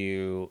could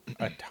do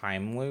a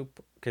time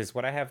loop, because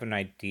what I have an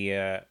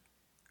idea.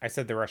 I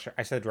said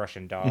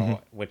Russian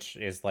Doll, which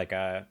is like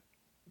a.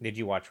 Did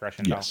you watch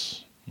Russian Doll?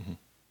 Yes.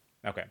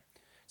 Okay,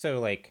 so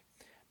like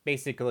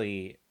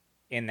basically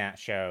in that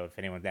show, if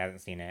anyone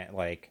hasn't seen it,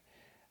 like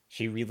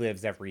she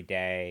relives every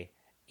day,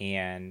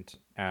 and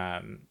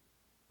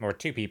or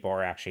two people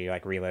are actually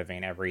like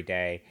reliving every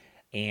day,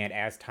 and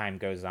as time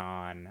goes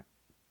on,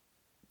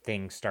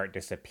 things start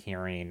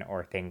disappearing,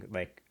 or think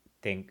like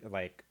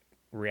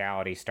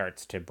reality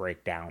starts to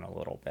break down a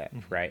little bit,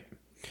 right?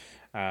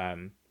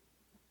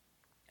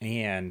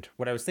 And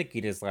what I was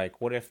thinking is like,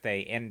 what if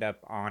they end up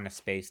on a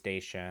space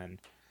station,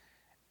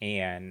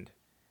 and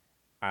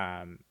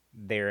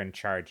they're in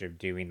charge of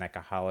doing like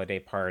a holiday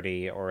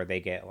party, or they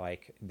get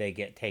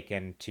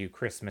taken to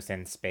Christmas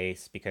in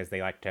space because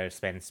they like to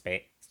spend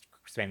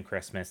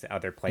Christmas at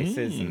other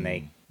places, and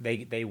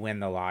they win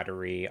the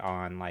lottery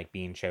on like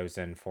being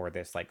chosen for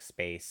this like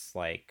space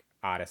like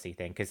odyssey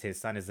thing, because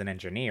his son is an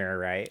engineer,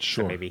 right?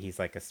 Sure. So maybe he's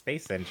like a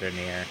space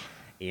engineer,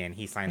 and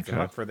he signs him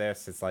up for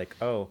this. It's like,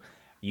 oh,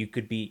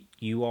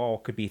 you all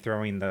could be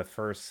throwing the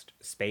first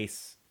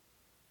space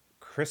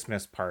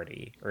Christmas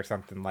party or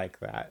something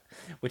like that,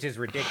 which is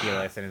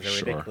ridiculous and is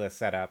a ridiculous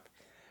setup.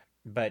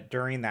 But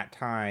during that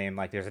time,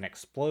 like there's an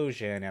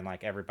explosion and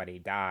like everybody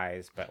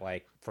dies, but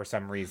like for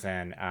some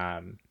reason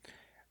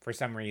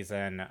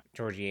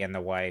Georgie and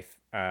the wife,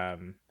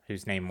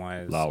 whose name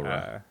was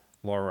Laura.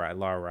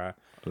 I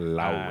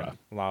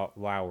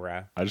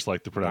just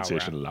like the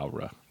pronunciation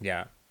Laura.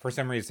 Yeah. For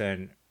some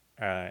reason,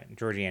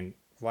 Georgie and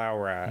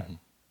Laura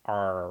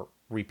are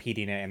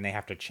repeating it, and they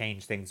have to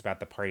change things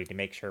about the party to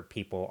make sure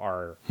people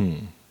are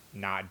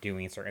not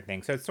doing certain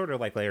things. So it's sort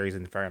of like Larry's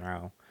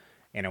Inferno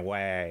in a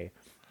way,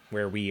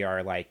 where we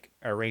are like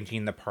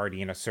arranging the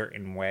party in a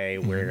certain way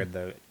where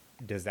the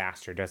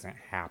disaster doesn't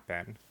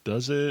happen.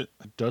 Does it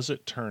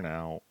turn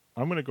out?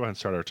 I'm going to go ahead and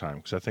start our time,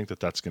 because I think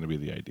that's going to be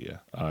the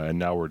idea. And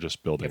now we're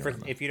just building.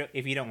 If you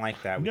don't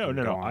like that, no.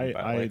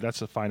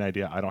 That's a fine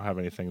idea. I don't have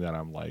anything that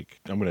I'm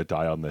going to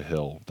die on the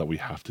hill that we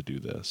have to do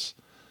this.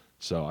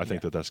 So I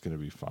think that's going to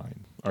be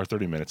fine. Our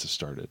 30 minutes has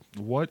started.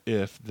 What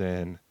if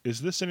then, is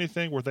this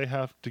anything where they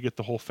have to get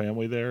the whole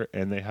family there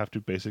and they have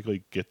to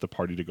basically get the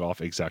party to go off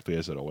exactly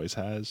as it always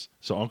has?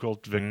 So Uncle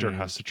Victor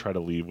has to try to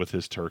leave with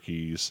his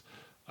turkeys.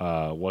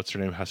 What's her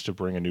name has to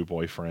bring a new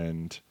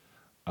boyfriend.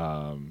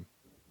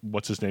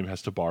 What's his name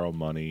has to borrow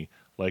money.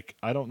 Like,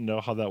 I don't know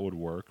how that would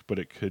work, but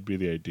it could be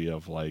the idea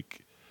of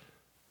like,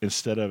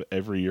 instead of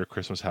every year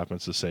Christmas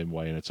happens the same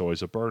way and it's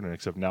always a burden,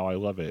 except now I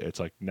love it. It's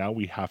like now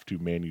we have to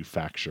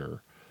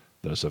manufacture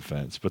those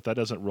events, but that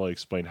doesn't really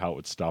explain how it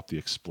would stop the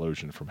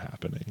explosion from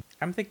happening.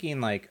 I'm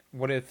thinking like,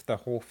 what if the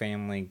whole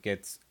family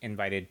gets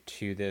invited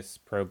to this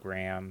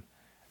program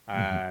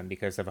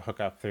because of a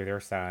hookup through their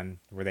son,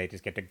 where they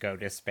just get to go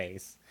to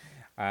space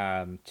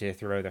to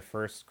throw the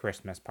first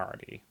Christmas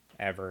party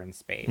ever in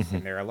space.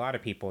 And there are a lot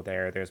of people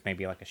there. There's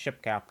maybe like a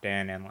ship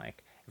captain and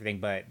like everything,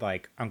 but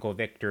like Uncle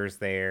Victor's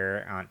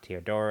there, Aunt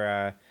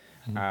Theodora.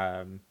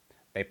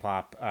 They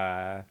plop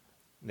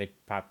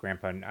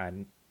Grandpa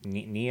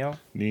Neo,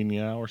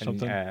 Nina or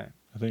something. I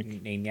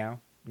think.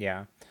 Nino,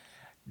 yeah,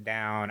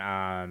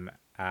 down.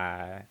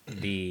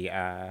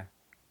 The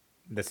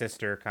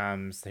sister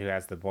comes who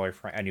has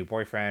a new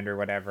boyfriend or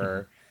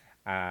whatever,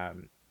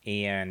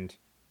 and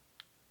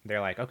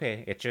they're like,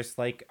 okay, it's just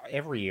like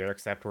every year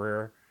except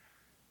we're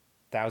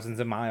thousands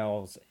of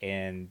miles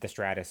in the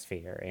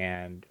stratosphere,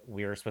 and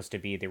we're supposed to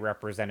be the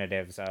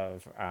representatives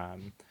of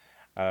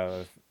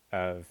Rio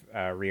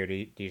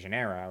de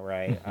Janeiro,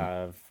 right?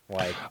 Of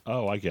like,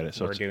 Oh, I get it.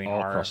 So we're it's doing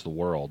all across the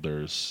world.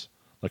 There's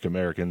like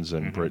Americans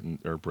and Britain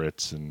or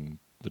Brits and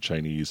the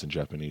Chinese and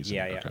Japanese.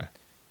 Yeah, and, yeah. Okay.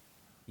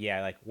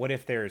 Yeah, like what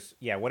if there's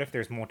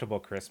multiple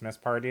Christmas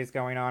parties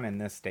going on in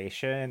this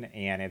station,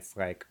 and it's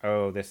like,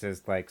 oh, this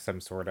is like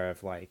some sort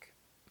of like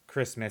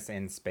Christmas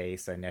in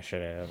Space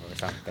initiative or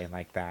something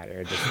like that,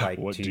 or just like,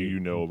 What do you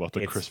know about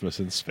the Christmas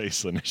in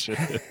Space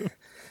initiative?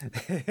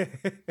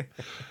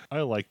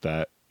 I like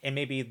that. And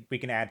maybe we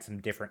can add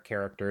some different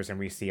characters, and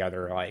we see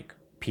other like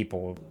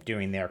people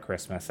doing their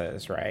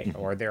Christmases, right,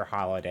 or their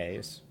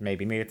holidays.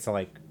 Maybe it's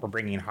like we're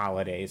bringing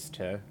holidays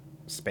to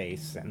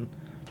space, and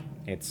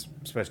it's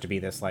supposed to be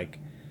this like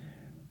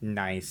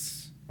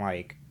nice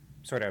like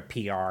sort of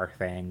PR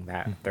thing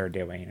that they're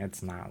doing.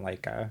 It's not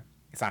like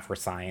it's not for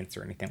science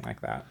or anything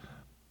like that.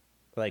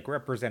 Like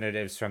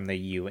representatives from the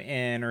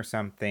UN or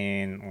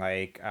something,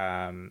 like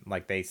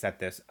they set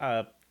this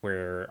up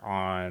where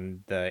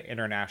on the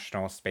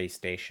International Space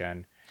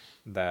Station,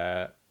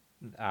 the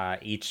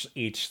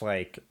each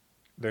like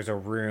there's a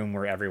room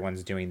where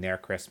everyone's doing their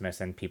Christmas,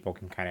 and people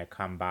can kind of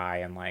come by,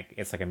 and like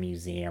it's like a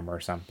museum or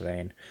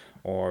something,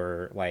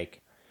 or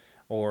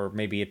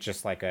maybe it's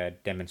just like a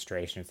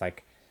demonstration. It's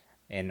like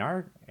in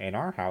our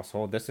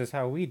household, this is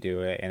how we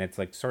do it, and it's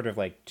like sort of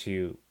like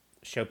to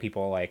show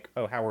people like,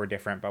 oh, how we're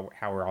different, but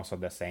how we're also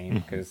the same.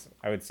 Because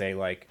I would say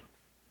like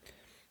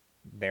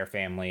their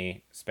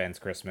family spends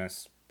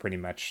Christmas pretty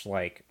much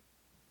like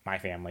my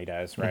family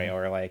does, right?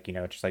 Or like,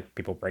 just like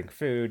people bring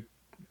food,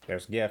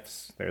 there's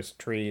gifts, there's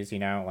trees,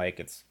 like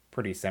it's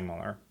pretty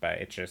similar, but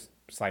it's just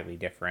slightly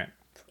different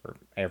for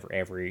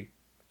every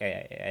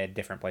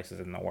different places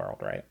in the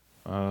world, right?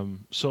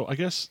 So I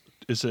guess,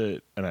 is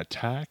it an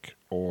attack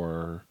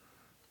or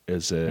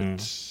is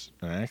it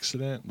an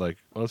accident? Like,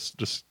 let's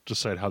just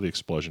decide how the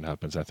explosion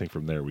happens. I think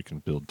from there we can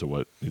build to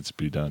what needs to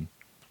be done.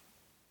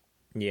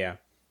 Yeah.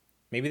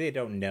 Maybe they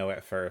don't know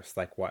at first,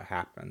 like, what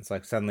happens.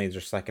 Like, suddenly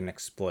there's just, like, an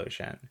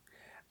explosion.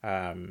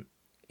 And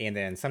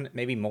then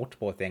maybe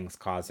multiple things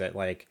cause it.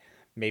 Like,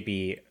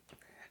 maybe,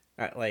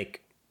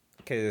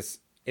 because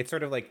it's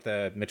sort of like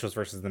the Mitchells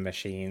versus the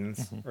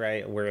Machines,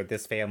 right? Where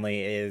this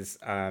family is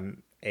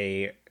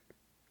a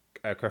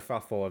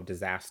kerfuffle of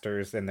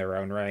disasters in their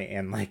own right,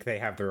 and like they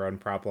have their own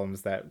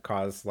problems that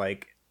cause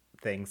like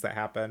things that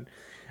happen,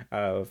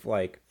 of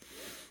like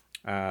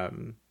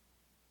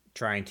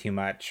trying too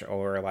much,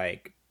 or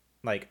like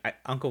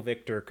Uncle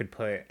Victor could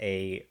put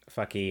a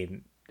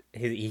fucking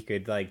he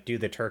could like do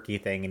the turkey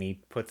thing, and he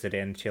puts it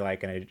into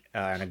like an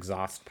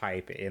exhaust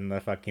pipe in the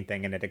fucking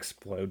thing, and it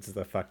explodes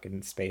the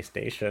fucking space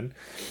station.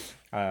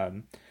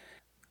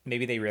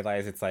 Maybe they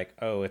realize it's like,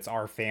 oh, it's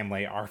our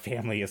family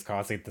is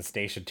causing the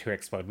station to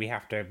explode. We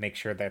have to make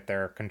sure that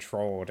they're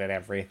controlled and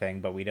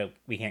everything, but we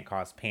can't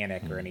cause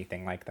panic or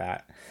anything like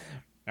that.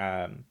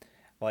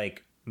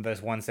 Like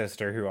this one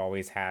sister who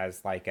always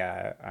has like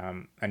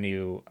a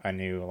new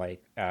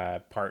like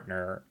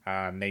partner,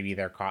 maybe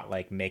they're caught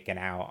like making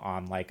out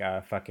on like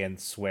a fucking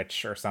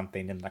switch or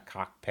something in the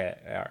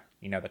cockpit,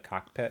 the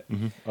cockpit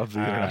of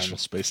the International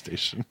Space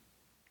Station.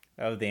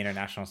 Of the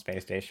International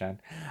Space Station,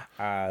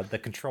 the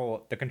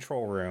control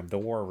room, the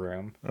war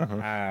room,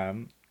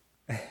 the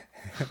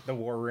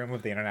war room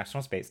of the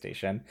International Space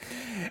Station,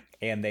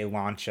 and they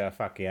launch a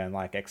fucking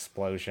like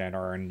explosion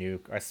or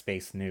a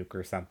space nuke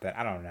or something.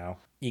 I don't know.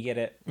 You get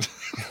it?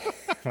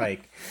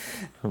 Like,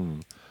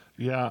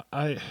 yeah.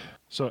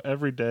 So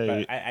every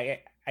day.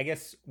 I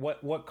guess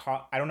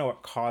I don't know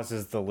what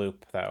causes the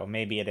loop though.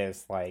 Maybe it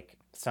is like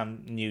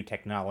some new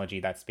technology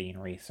that's being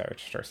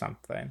researched or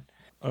something.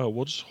 Oh,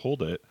 we'll just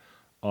hold it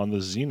on the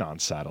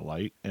Xenon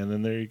satellite, and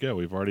then there you go.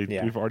 We've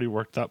already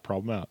worked that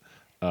problem out.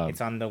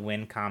 It's on the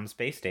Wincom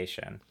space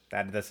station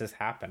that this is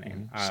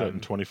happening. Set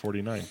in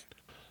 2049.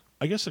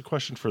 I guess the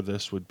question for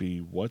this would be,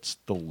 what's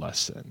the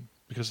lesson?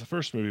 Because the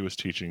first movie was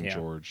teaching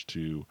George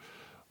to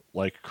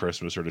like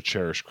Christmas or to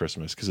cherish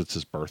Christmas because it's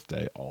his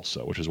birthday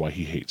also, which is why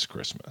he hates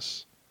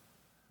Christmas.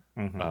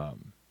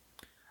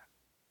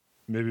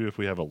 Maybe if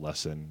we have a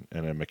lesson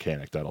and a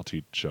mechanic, that'll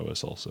show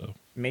us also.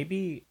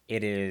 Maybe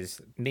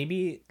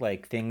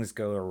like things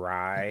go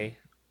awry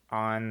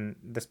on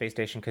the space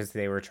station because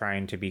they were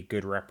trying to be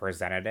good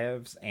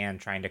representatives and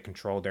trying to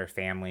control their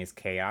family's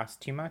chaos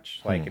too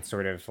much. Like it's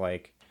sort of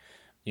like,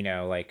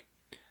 like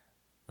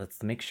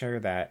let's make sure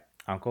that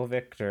Uncle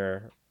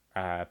Victor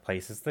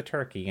places the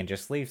turkey and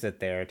just leaves it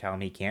there. Tell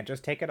him he can't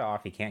just take it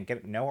off. He can't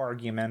get no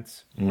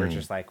arguments. We're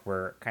just like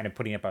we're kind of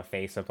putting up a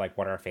face of like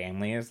what our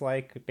family is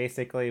like,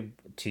 basically,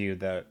 to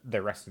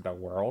the rest of the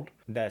world.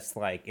 That's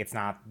like it's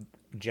not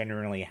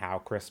generally how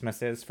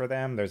Christmas is for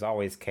them. There's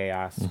always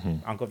chaos.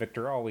 Uncle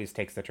Victor always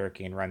takes the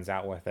turkey and runs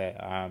out with it.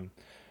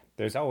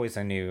 There's always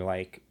a new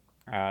like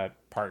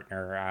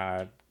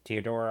partner.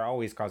 Theodora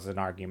always causes an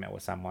argument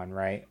with someone,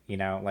 right? You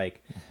know,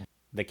 like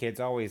the kids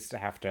always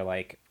have to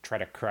like try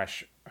to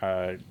crush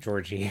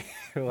Georgie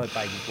with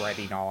like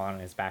riding all on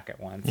his back at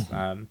once.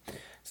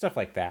 Stuff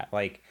like that.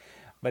 Like,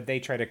 but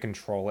they try to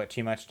control it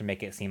too much to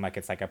make it seem like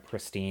it's like a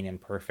pristine and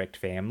perfect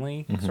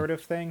family sort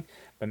of thing.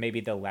 But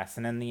maybe the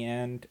lesson in the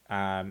end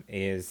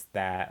is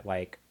that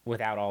like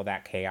without all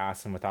that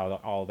chaos and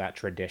without all that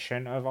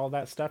tradition of all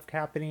that stuff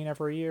happening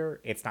every year,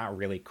 it's not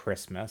really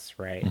Christmas,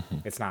 right?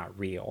 It's not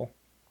real,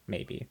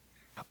 maybe.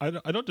 I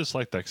don't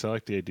dislike that because I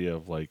like the idea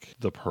of like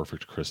the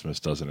perfect Christmas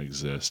doesn't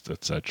exist,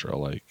 etc.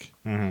 Like,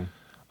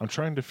 I'm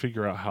trying to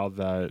figure out how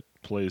that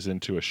plays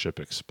into a ship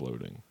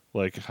exploding.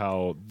 Like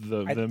how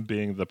them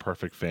being the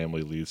perfect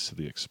family leads to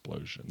the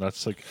explosion.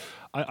 That's like,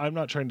 I'm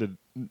not trying to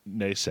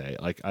naysay.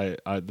 Like,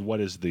 what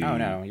is the? Oh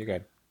no, you're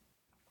good.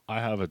 I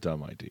have a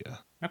dumb idea.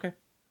 Okay.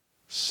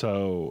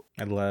 So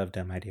I love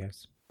dumb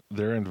ideas.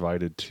 They're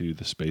invited to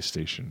the space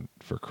station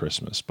for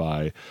Christmas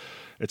by,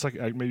 it's like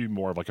maybe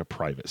more of like a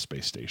private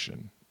space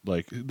station.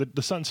 Like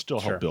the sun still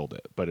helped build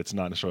it, but it's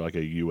not necessarily like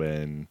a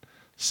UN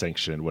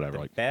sanctioned whatever.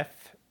 Like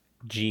Beth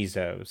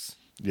Bezos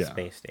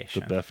space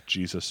station. The Beth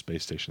Jesus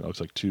space station. That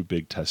looks like two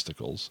big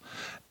testicles,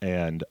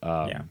 and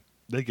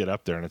they get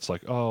up there and it's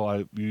like,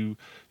 oh, you're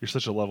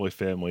such a lovely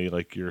family.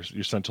 Like your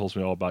son tells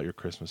me all about your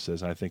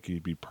Christmases, and I think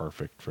you'd be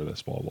perfect for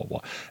this. Blah blah blah.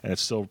 And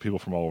it's still people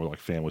from all over, like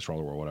families from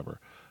all over the world, whatever.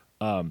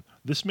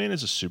 This man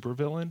is a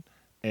supervillain,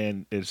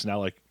 and it's now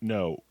like,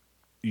 no,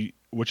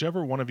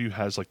 whichever one of you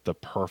has like the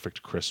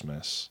perfect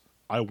Christmas,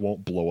 I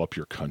won't blow up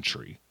your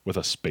country with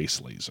a space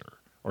laser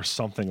or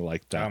something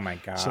like that. Oh my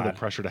God. So the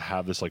pressure to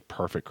have this like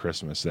perfect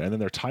Christmas, and then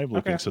they're time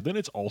looping. Okay. So then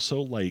it's also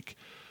like,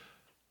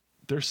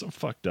 there's some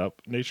fucked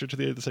up nature to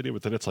this idea,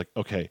 but then it's like,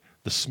 okay,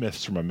 the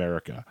Smiths from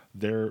America,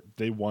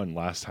 they won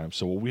last time.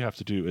 So what we have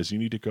to do is you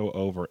need to go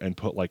over and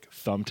put like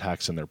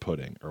thumbtacks in their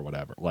pudding or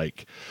whatever.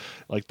 Like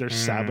they're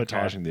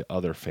sabotaging the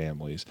other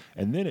families.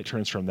 And then it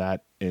turns from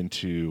that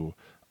into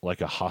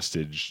like a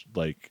hostage,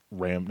 like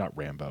not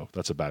Rambo.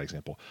 That's a bad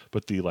example,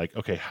 but the like,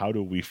 okay, how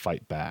do we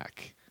fight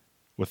back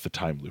with the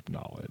time loop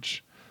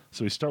knowledge?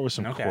 So we start with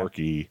some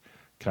quirky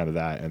kind of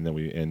that. And then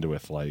we end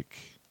with like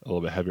a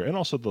little bit heavier. And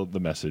also the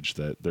message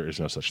that there is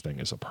no such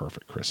thing as a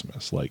perfect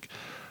Christmas. Like,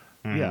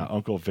 yeah,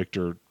 Uncle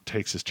Victor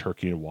takes his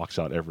turkey and walks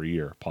out every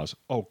year. Pause.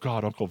 Oh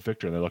God, Uncle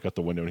Victor. And they look out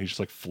the window and he's just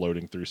like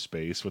floating through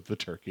space with the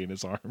turkey in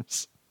his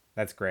arms.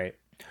 That's great.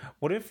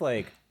 What if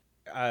like,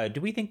 do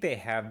we think they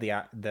have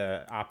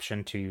the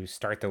option to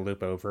start the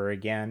loop over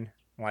again?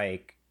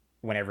 Like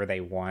whenever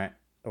they want,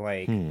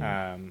 like,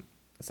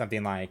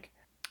 something like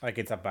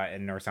it's a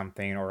button or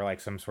something, or like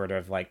some sort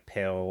of like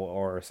pill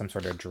or some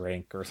sort of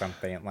drink or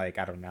something. Like,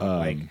 I don't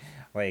know,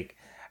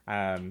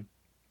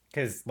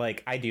 because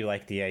like I do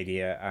like the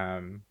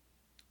idea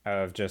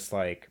of just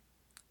like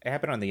it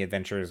happened on the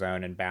Adventure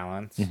Zone and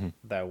Balance,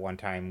 the one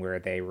time where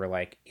they were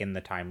like in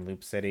the time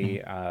loop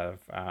city of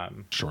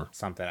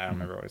something, I don't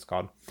remember what it was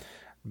called,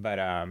 but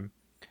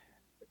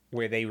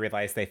where they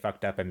realized they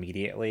fucked up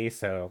immediately.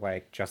 So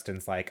like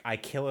Justin's like, I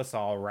kill us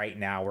all right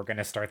now, we're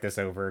gonna start this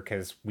over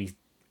because we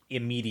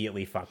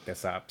immediately fucked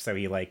this up. So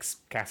he like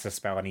casts a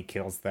spell and he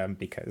kills them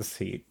because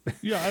he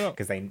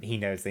he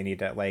knows they need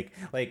to like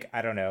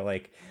I don't know,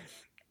 like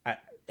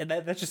and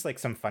that's just like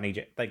some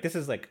funny like this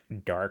is like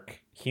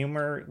dark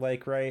humor,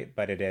 like, right,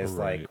 but it is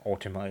like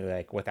ultimately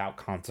like without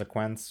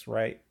consequence,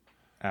 right?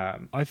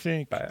 I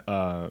think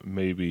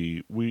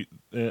maybe we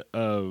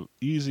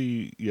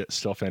easy yet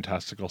still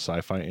fantastical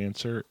sci-fi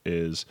answer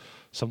is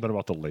something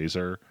about the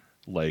laser.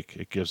 Like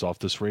it gives off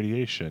this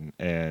radiation,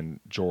 and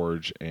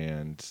George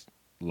and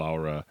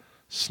Laura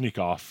sneak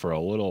off for a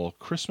little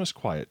Christmas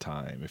quiet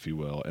time, if you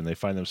will, and they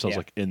find themselves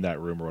like in that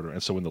room or whatever.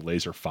 And so when the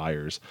laser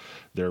fires,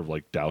 they're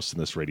like doused in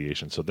this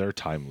radiation, so they're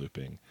time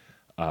looping.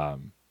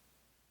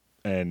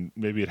 And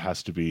maybe it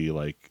has to be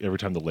like every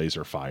time the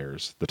laser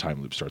fires, the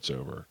time loop starts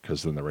over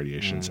because then the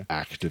radiation's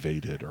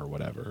activated or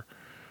whatever.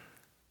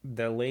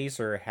 The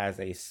laser has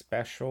a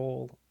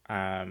special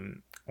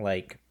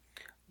like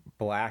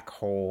black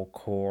hole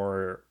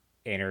core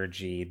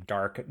energy,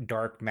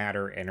 dark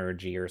matter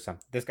energy or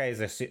something. This guy is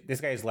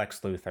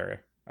Lex Luthor.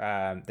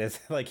 This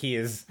like he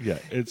is. Yeah,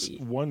 it's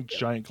one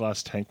giant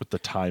glass tank with the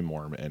time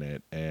worm in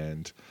it,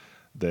 and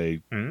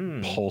they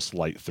pulse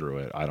light through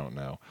it. I don't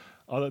know.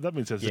 That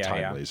means it's a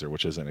time laser,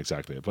 which isn't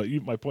exactly it. But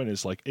my point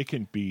is, like, it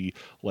can be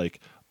like,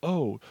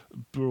 oh,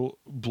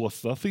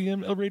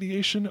 Bluthuthium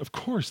irradiation. Of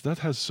course, that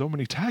has so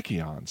many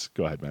tachyons.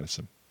 Go ahead,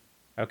 Madison.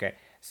 Okay,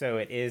 so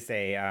it is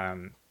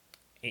a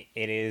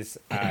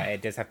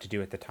it does have to do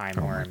with the time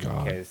worm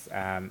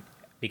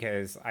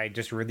because I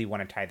just really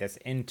want to tie this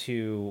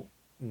into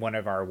one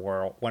of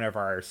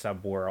our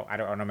sub world. I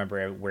don't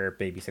remember where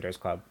Babysitters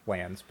Club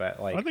lands,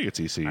 but like I think it's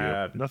ECU.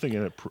 Nothing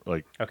in it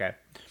okay.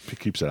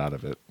 keeps it out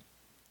of it.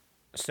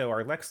 So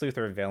our Lex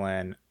Luthor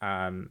villain,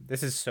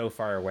 this is so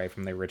far away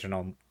from the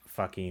original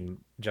fucking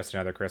Just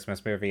Another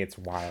Christmas movie. It's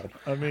wild.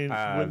 I mean,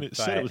 when it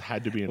said it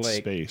had to be in like,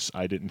 space,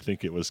 I didn't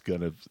think it was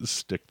gonna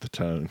stick the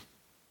tone.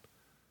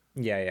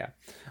 Yeah.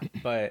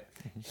 But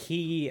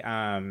he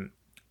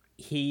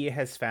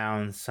has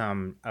found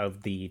some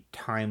of the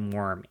time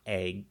worm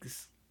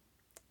eggs,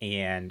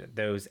 and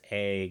those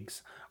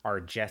eggs are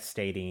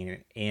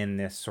gestating in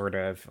this sort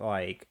of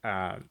like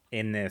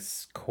in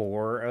this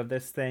core of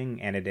this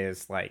thing, and it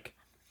is like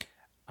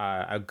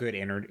a good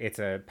energy. It's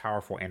a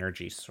powerful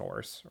energy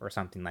source or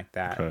something like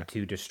that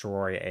to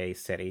destroy a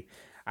city.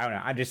 I don't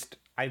know.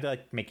 I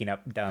like making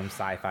up dumb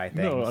sci-fi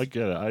things. No, I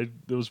get it.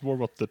 It was more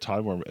about the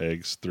time worm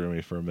eggs threw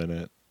me for a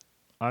minute.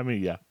 I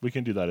mean, yeah, we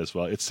can do that as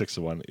well. It's 6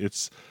 of 1.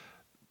 It's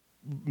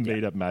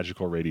made up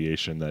magical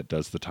radiation that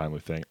does the time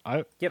loop thing.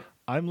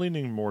 I'm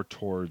leaning more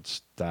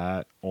towards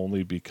that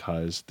only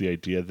because the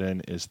idea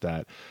then is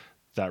that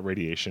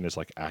radiation is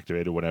like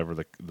activated whenever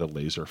the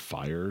laser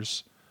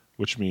fires,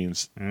 which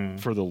means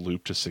for the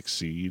loop to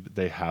succeed,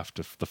 the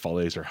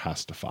laser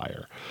has to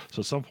fire.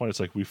 So at some point it's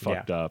like we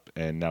fucked up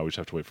and now we just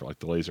have to wait for like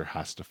the laser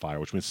has to fire,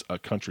 which means a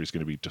country is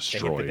going to be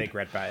destroyed. They hit the big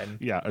red button.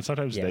 Yeah, and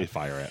sometimes they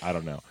fire it. I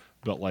don't know.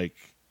 But like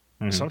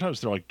sometimes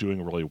they're like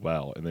doing really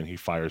well and then he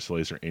fires the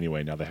laser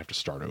anyway. Now they have to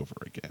start over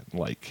again.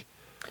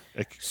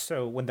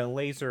 So when the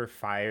laser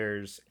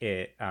fires,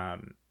 it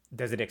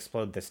does it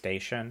explode the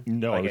station?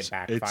 No, like it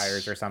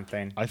backfires or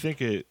something. I think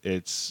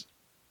it's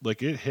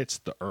like it hits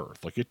the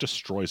earth, like it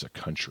destroys a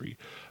country,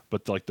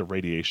 but like the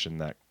radiation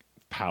that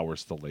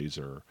powers the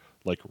laser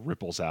like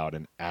ripples out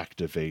and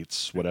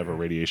activates whatever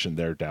radiation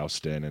they're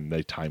doused in, and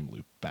they time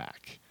loop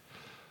back.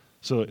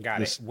 So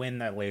when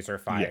the laser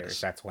fires,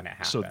 that's when it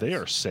happens. So they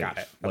are safe. Got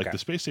it. Like the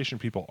space station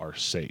people are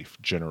safe,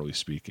 generally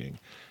speaking.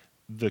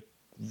 The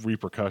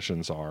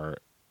repercussions are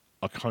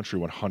a country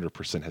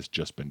 100% has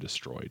just been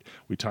destroyed.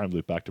 We time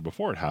loop back to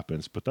before it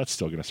happens, but that's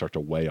still going to start to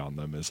weigh on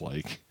them as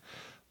like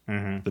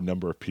the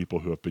number of people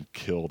who have been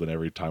killed. And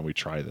every time we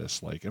try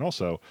this, like, and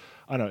also,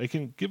 I don't know, it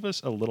can give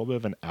us a little bit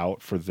of an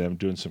out for them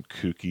doing some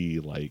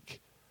kooky, like,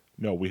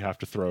 no, we have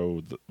to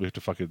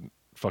fucking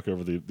fuck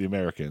over the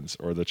Americans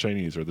or the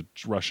Chinese or the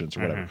Russians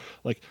or whatever.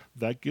 Like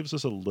that gives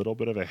us a little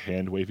bit of a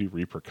hand wavy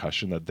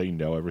repercussion that they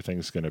know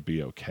everything's going to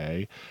be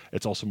okay.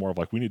 It's also more of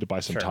like, we need to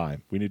buy some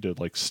time. We need to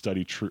like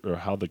study or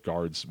how the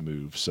guards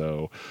move.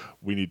 So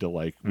we need to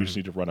like, we just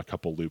need to run a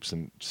couple loops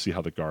and see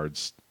how the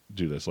guards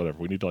do this, whatever.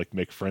 We need to like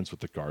make friends with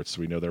the guards so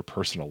we know their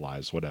personal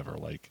lives, whatever.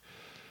 Like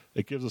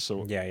it gives us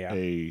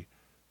a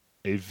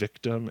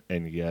victim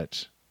and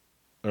yet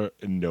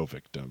no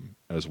victim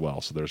as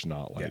well. So there's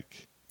not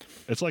like,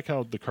 it's like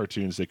how the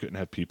cartoons, they couldn't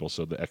have people,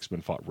 so the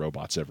X-Men fought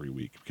robots every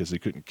week because they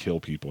couldn't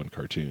kill people in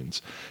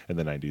cartoons in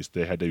the 90s.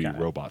 They had to be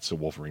robots so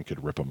Wolverine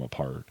could rip them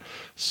apart.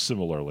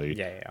 Similarly,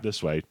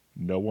 this way,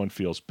 no one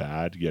feels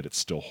bad, yet it's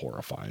still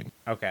horrifying.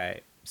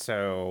 Okay,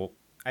 so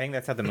I think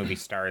that's how the movie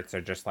starts.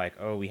 They're just like,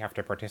 oh, we have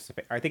to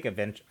participate. I think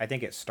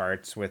it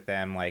starts with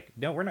them like,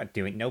 no,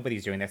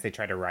 nobody's doing this. They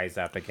try to rise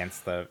up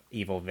against the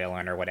evil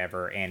villain or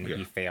whatever, and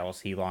he fails.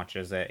 He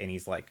launches it, and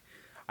he's like,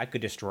 I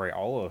could destroy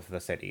all of the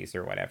cities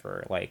or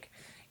whatever. Like,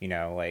 you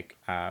know, like,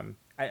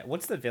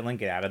 what's the villain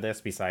get out of this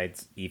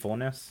besides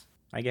evilness,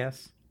 I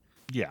guess?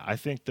 Yeah, I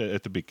think that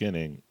at the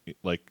beginning,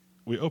 like,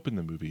 we open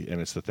the movie and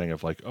it's the thing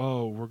of like,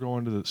 oh, we're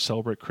going to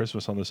celebrate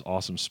Christmas on this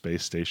awesome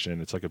space station.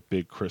 It's like a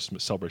big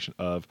Christmas celebration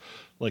of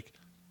like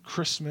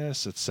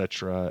Christmas,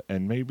 etc.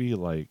 And maybe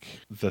like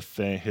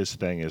his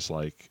thing is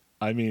like,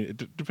 I mean,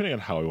 depending on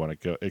how we want to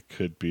go, it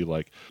could be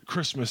like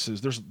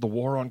there's the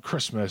war on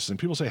Christmas and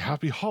people say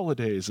happy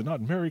holidays and not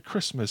Merry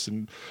Christmas.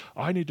 And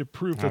I need to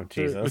prove that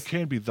it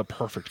can be the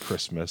perfect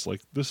Christmas.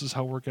 Like, this is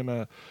how we're going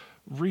to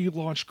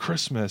relaunch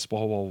Christmas,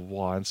 blah, blah,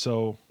 blah. And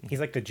so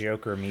he's like the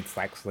Joker meets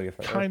Lex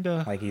Luthor. Kind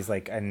of. Like he's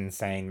like an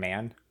insane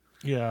man.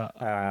 Yeah.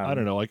 I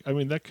don't know. Like, I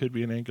mean, that could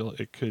be an angle.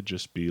 It could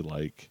just be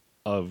like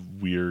a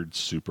weird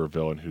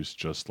supervillain who's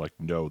just like,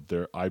 no,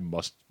 there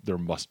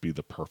must be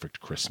the perfect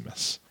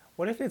Christmas.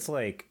 What if it's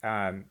like,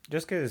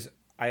 just because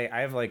I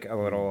have like a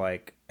little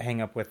like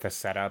hang up with the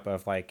setup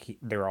of like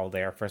they're all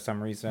there for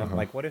some reason.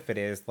 Like, what if it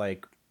is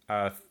like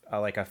a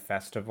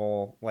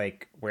festival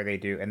like where they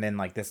do, and then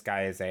like this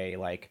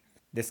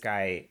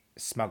guy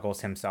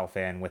smuggles himself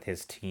in with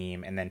his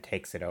team and then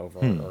takes it over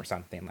or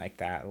something like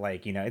that.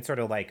 Like, you know, it's sort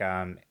of like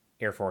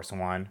Air Force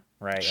One,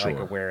 right? Sure.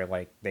 Like where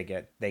like they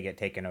get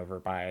taken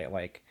over by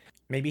like.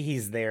 Maybe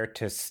he's there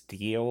to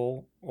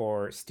steal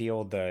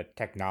the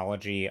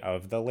technology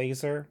of the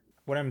laser.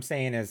 What I'm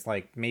saying is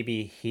like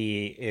maybe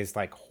he is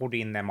like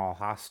holding them all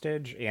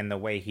hostage, and the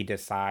way he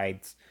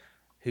decides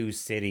whose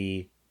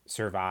city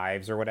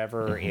survives or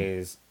whatever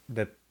is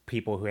the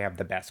people who have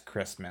the best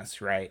Christmas,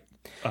 right?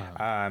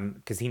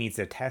 Because he needs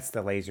to test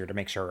the laser to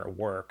make sure it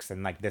works,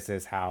 and like this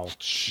is how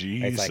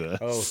Jesus. It's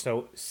like, oh,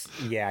 so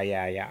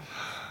yeah.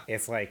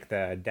 It's like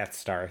the Death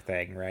Star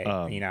thing,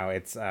 right? You know,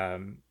 it's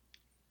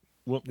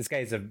Well, This guy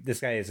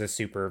is a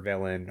super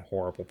villain,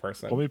 horrible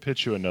person. let me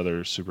pitch you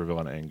another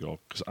supervillain angle,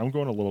 because I'm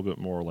going a little bit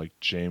more like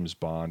James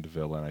Bond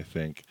villain, I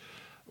think,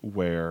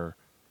 where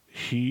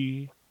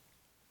he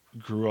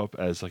grew up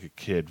as like a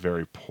kid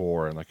very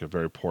poor in like a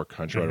very poor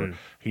country. Whatever.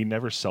 He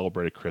never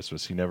celebrated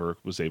Christmas. He never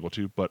was able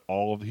to, but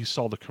he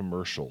saw the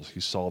commercials. He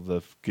saw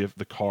the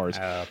cards.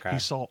 Oh, okay. He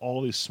saw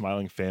all these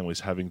smiling families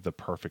having the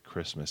perfect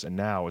Christmas, and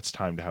now it's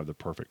time to have the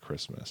perfect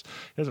Christmas.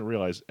 He doesn't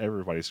realize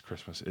everybody's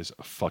Christmas is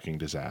a fucking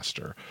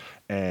disaster.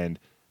 And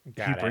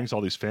he brings all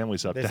these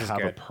families up to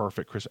have a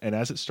perfect Christmas. And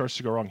as it starts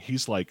to go wrong,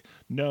 he's like,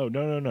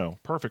 no,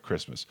 perfect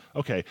Christmas.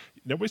 Okay,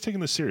 nobody's taking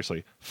this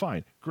seriously.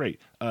 Fine, great.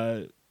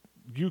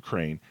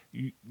 Ukraine,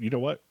 you know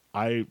what?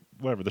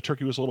 Whatever, the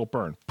turkey was a little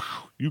burned.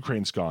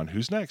 Ukraine's gone.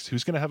 Who's next?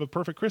 Who's going to have a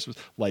perfect Christmas?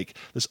 Like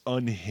this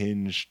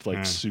unhinged,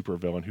 like super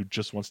villain who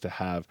just wants to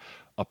have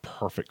a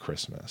perfect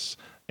Christmas.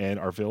 And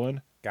our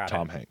villain,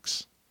 Tom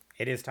Hanks.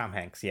 It is Tom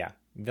Hanks, yeah.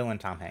 Villain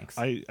Tom Hanks.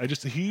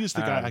 He's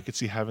the guy I could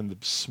see having the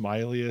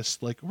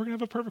smiliest, like, we're going to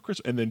have a perfect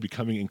Christmas, and then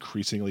becoming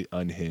increasingly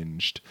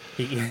unhinged.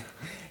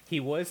 He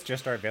was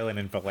just our villain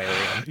in Valerian.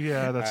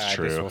 Yeah, that's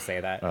true. I just will say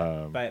that.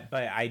 But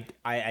I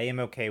am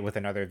okay with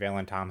another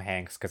villain Tom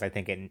Hanks, because I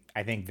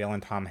think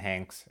villain Tom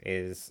Hanks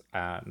is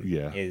a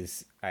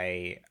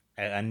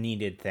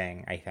needed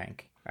thing, I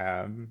think,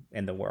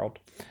 in the world.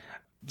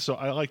 So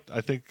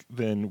I think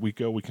then we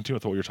continue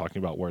with what you're talking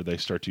about, where they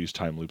start to use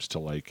time loops to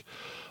like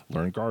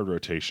learn guard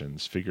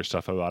rotations, figure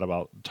stuff out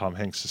about Tom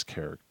Hanks's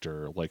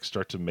character, like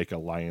start to make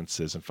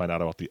alliances and find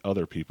out about the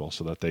other people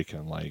so that they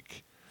can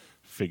like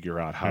figure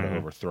out how to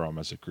overthrow them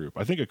as a group.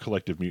 I think a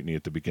collective mutiny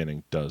at the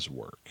beginning does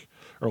work,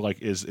 or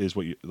like is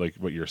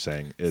what you're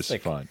saying is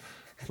like, fun.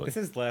 Like, this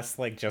is less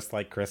like just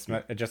like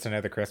Christmas, just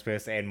another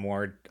Christmas, and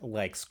more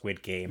like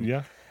Squid Game.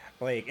 Yeah.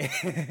 Like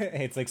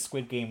it's like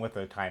Squid Game with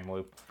a time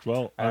loop.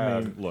 Well,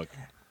 I mean, look,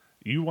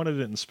 you wanted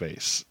it in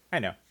space. I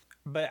know,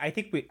 but I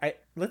think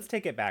let's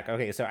take it back.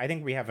 Okay, so I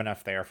think we have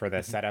enough there for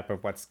the setup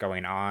of what's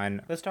going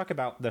on. Let's talk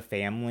about the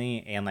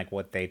family and like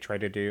what they try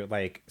to do.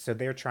 Like, so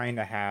they're trying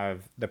to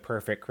have the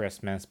perfect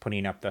Christmas,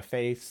 putting up the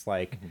face.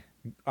 Like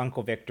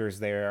Uncle Victor's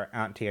there,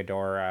 Aunt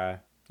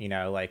Theodora. You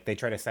know, like they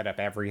try to set up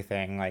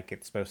everything like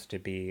it's supposed to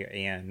be,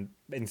 and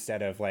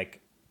instead of like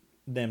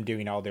them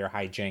doing all their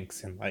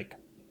hijinks and like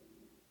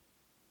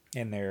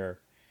in their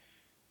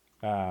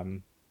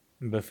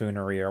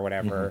buffoonery or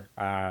whatever,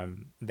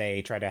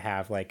 they try to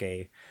have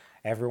like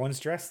everyone's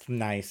dressed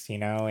nice, you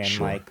know, and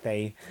like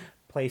they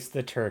place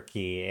the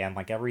turkey and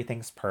like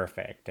everything's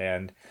perfect,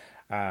 and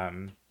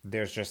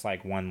there's just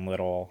like one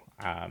little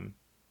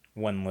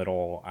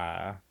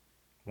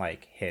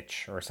like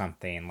hitch or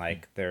something,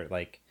 like they're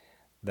like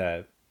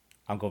the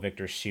Uncle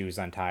Victor's shoes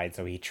untied,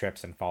 so he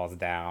trips and falls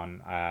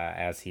down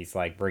as he's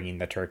like bringing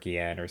the turkey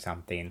in or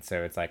something,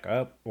 so it's like,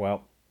 oh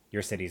well,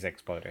 your city's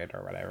exploded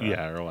or whatever.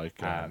 Yeah, or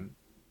like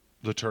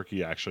the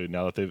turkey, actually,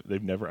 now that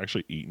they've never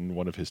actually eaten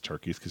one of his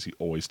turkeys because he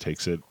always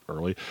takes it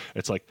early.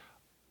 It's like,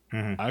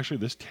 actually,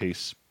 this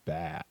tastes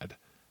bad.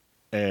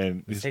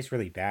 And it tastes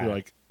really bad. You're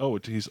like,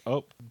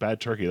 bad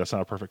turkey. That's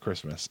not a perfect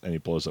Christmas. And he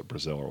blows up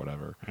Brazil or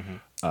whatever.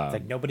 It's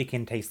like nobody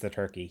can taste the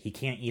turkey. He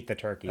can't eat the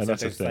turkey. So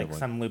there's like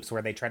some loops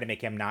where they try to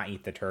make him not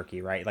eat the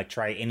turkey, right? Like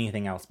try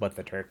anything else but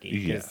the turkey.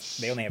 Yes.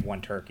 They only have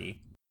one turkey.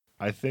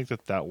 I think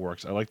that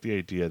works. I like the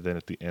idea then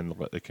at the end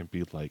it can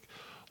be like,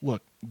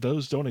 look,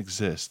 those don't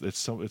exist.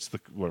 It's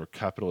the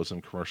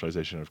capitalism,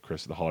 commercialization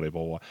of the holiday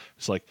bowl.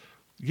 It's like,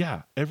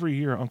 yeah, every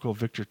year Uncle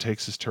Victor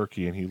takes his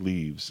turkey and he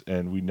leaves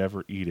and we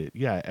never eat it.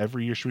 Yeah,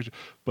 every year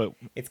but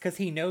it's because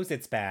he knows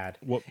it's bad.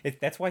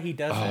 That's why he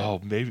does it. Oh,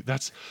 maybe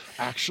that's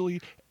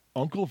actually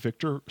Uncle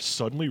Victor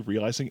suddenly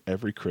realizing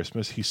every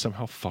Christmas he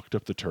somehow fucked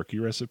up the turkey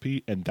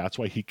recipe, and that's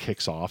why he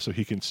kicks off so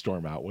he can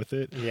storm out with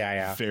it.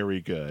 Yeah. Very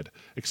good.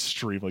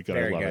 Extremely good.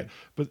 I love it.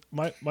 But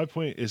my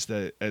point is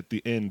that at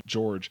the end,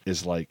 George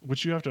is like,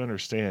 what you have to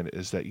understand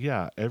is that,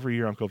 yeah, every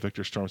year Uncle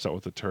Victor storms out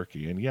with a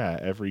turkey, and yeah,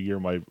 every year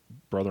my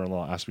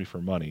brother-in-law asks me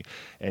for money,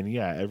 and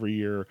yeah, every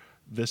year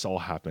this all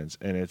happens,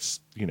 and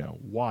it's, you know,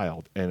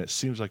 wild, and it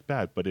seems like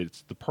bad, but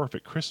it's the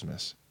perfect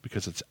Christmas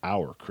because it's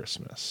our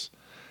Christmas.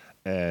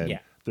 And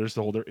there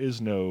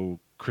is no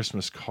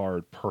Christmas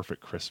card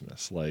perfect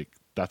Christmas. Like,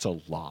 that's a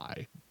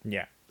lie.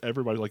 Yeah.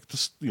 Everybody, like,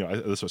 this, you know,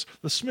 this was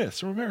the Smiths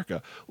from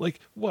America. Like,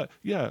 what?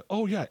 Yeah.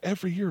 Oh, yeah.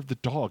 Every year the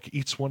dog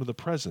eats one of the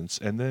presents,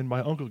 and then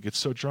my uncle gets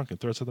so drunk and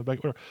throws it in the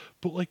bag.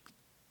 But, like,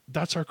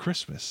 that's our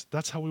Christmas.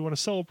 That's how we want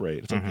to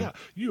celebrate. It's like, yeah,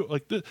 you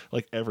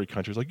like every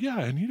country's like,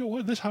 yeah, and you know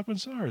what? This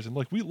happens to ours, and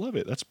like we love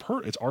it.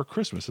 It's our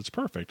Christmas. It's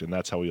perfect, and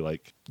that's how we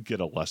like get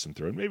a lesson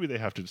through. And maybe they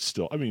have to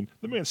still. I mean,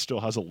 the man still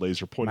has a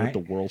laser pointed at the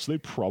world, so they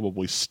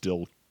probably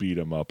still beat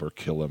him up or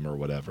kill him or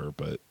whatever.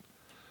 But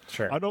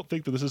I don't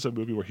think that this is a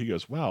movie where he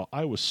goes, "Wow,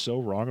 I was so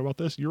wrong about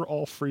this. You're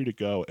all free to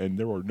go, and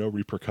there were no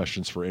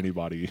repercussions for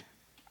anybody."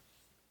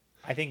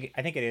 I think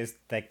it is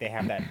like they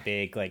have that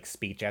big like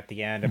speech at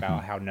the end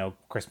about how no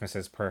Christmas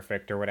is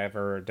perfect or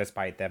whatever,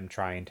 despite them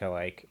trying to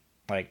like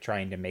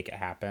trying to make it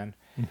happen.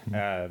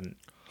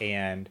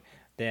 And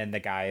then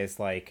the guy is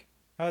like,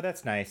 Oh,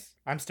 that's nice.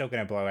 I'm still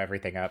gonna blow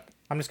everything up.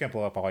 I'm just gonna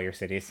blow up all your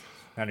cities.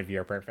 None of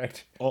you are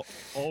perfect.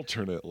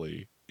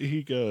 Alternately,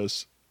 he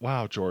goes,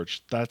 "Wow,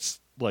 George, that's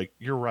like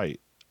you're right.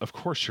 Of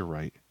course you're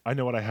right. I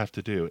know what I have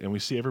to do." And we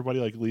see everybody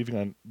like leaving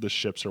on the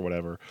ships or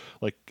whatever,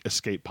 like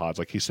escape pods.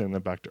 Like he's sending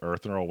them back to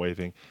Earth, and they're all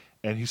waving.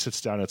 And he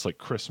sits down. And it's like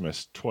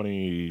Christmas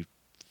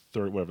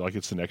 2030, whatever. Like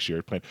it's the next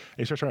year plan. And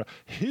he starts trying.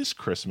 His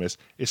Christmas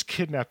is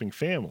kidnapping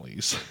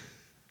families.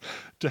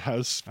 To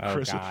have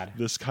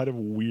this kind of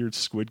weird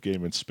Squid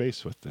Game in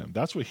space with them.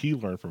 That's what he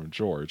learned from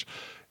George.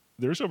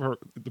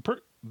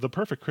 The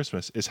perfect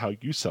Christmas is how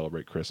you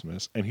celebrate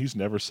Christmas, and he's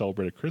never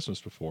celebrated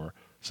Christmas before.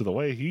 So the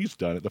way he's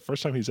done it, the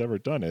first time he's ever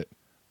done it,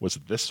 was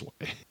this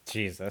way.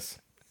 Jesus,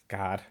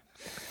 God.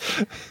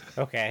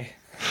 Okay.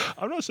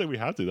 I'm not saying we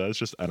have to. That's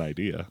just an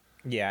idea.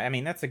 Yeah, I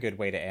mean that's a good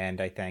way to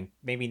end. I think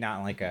maybe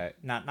not like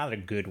not a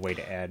good way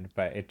to end,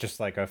 but it's just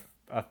like a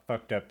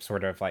fucked up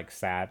sort of like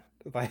sad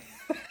like.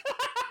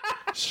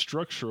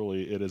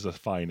 Structurally, it is a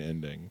fine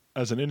ending.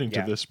 As an ending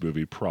to this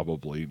movie,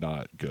 probably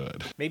not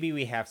good. Maybe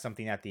we have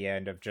something at the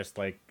end of just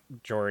like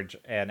George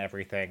and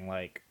everything,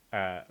 like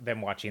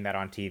them watching that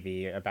on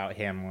TV about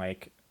him,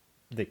 like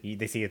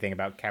they see a thing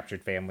about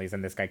captured families,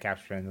 and this guy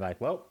captured and like,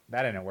 well,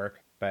 that didn't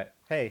work. But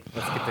hey,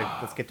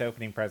 let's get to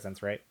opening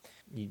presents, right?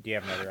 Do you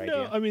have another idea?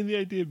 No, I mean the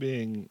idea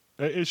being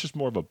it's just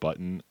more of a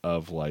button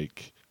of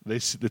like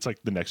it's like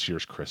the next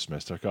year's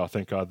Christmas. They're like, oh,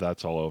 thank God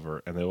that's all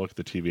over, and they look at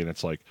the TV and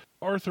it's like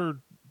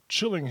Arthur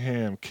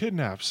Chillingham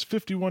kidnaps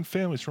 51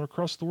 families from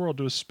across the world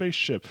to a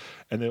spaceship.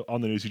 And then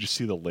on the news, you just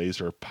see the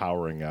laser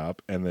powering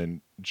up. And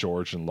then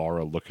George and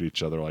Laura look at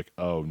each other like,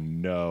 oh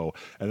no.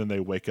 And then they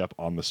wake up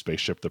on the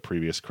spaceship the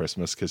previous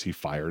Christmas because he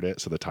fired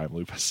it. So the time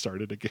loop has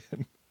started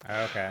again.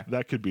 Okay.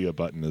 That could be a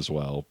button as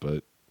well.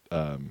 But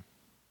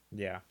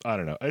yeah, I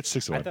don't know. It's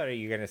 6 to 1. I thought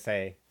you were going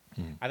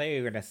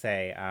to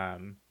say,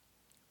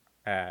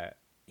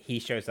 he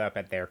shows up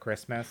at their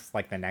Christmas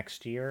like the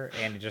next year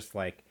and just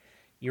like,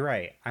 you're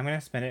right. I'm going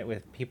to spend it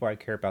with people I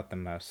care about the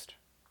most.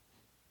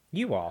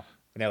 You all.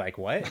 And they're like,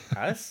 what?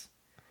 Us?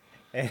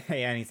 And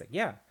he's like,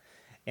 yeah.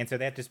 And so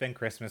they have to spend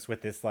Christmas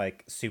with this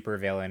like super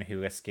villain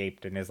who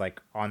escaped and is like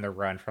on the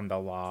run from the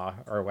law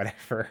or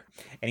whatever.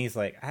 And he's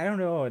like, I don't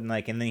know. And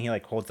like, and then he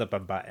like holds up a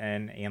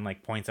button and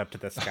like points up to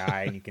the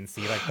sky and you can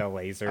see like the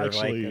laser.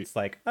 Actually, like, it's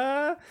like,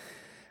 oh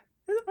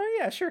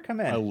yeah, sure. Come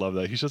in. I love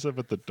that. He shows up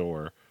at the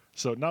door.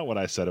 So not what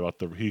I said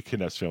about he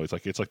kidnaps families.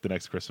 Like it's like the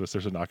next Christmas.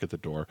 There's a knock at the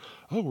door.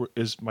 Oh,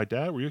 is my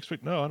dad? Were you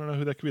expecting? No, I don't know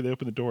who that could be. They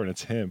open the door and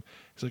it's him.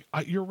 He's like,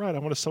 you're right. I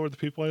want to celebrate the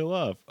people I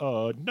love.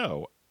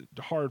 No,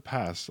 hard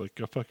pass. Like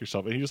go fuck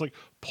yourself. And he just like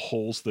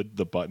pulls the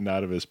button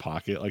out of his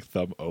pocket, like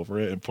thumb over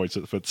it, and points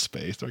it with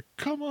space. They're like,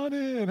 come on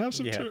in, have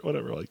some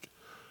whatever. Like,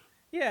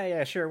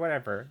 yeah, sure,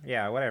 whatever.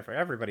 Yeah, whatever.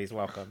 Everybody's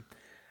welcome.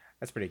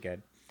 That's pretty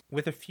good.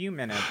 With a few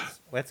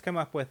minutes, let's come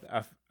up with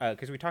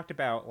because we talked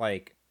about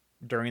like.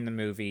 During the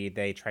movie,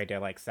 they tried to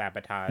like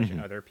sabotage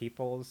other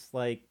people's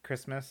like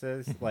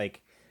Christmases.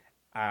 Like,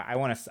 I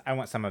want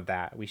some of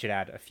that. We should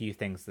add a few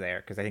things there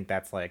because I think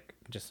that's like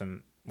just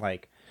some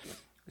like,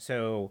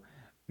 so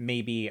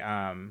maybe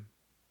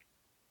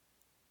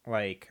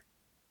like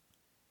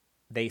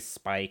they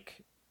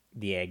spike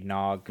the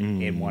eggnog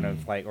in one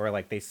of like, or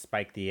like they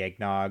spike the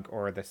eggnog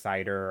or the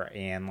cider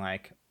and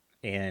like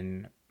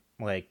in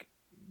like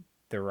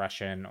the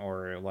Russian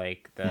or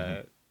like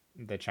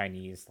the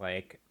Chinese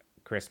like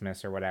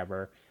Christmas or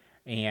whatever,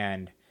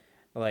 and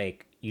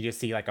like you just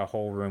see like a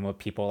whole room of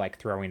people like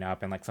throwing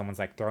up and like someone's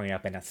like throwing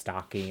up in a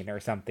stocking or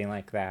something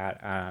like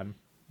that,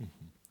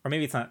 or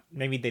maybe it's not,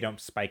 maybe they don't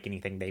spike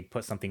anything, they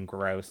put something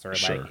gross or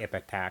like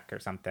Ipecac or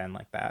something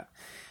like that.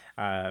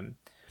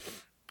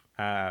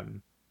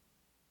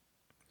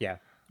 Yeah,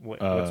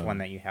 what's one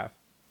that you have?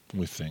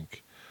 We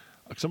think,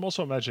 because I'm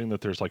also imagining that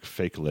there's like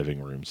fake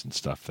living rooms and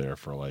stuff there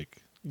for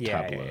like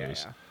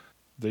tableaus. Yeah.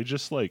 They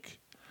just like,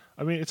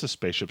 I mean, it's a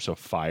spaceship, so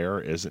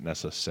fire isn't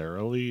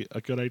necessarily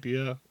a good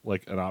idea,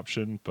 like an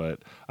option,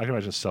 but I can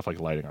imagine stuff like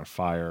lighting on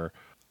fire.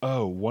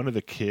 Oh, one of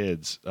the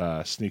kids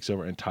sneaks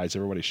over and ties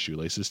everybody's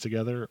shoelaces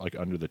together, like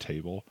under the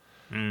table.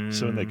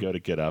 So when they go to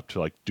get up to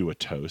like do a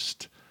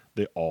toast,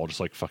 they all just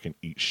like fucking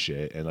eat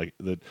shit. And like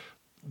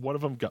one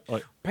of them got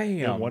like,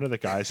 bam. One of the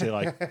guys, they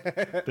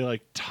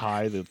like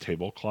tie the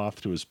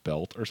tablecloth to his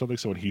belt or something.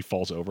 So when he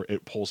falls over,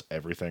 it pulls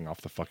everything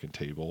off the fucking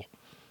table.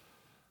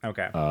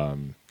 Okay.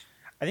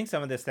 I think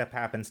some of this stuff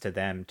happens to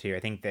them too. I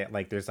think that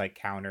like there's like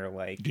counter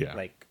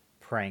like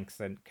pranks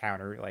and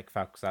counter like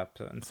fucks up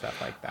and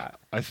stuff like that.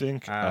 I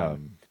think I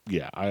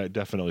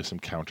definitely some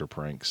counter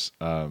pranks.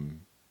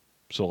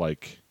 So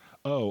like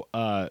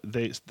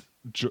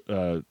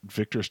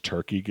Victor's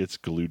turkey gets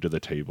glued to the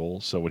table,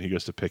 so when he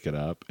goes to pick it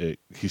up,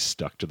 he's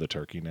stuck to the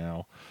turkey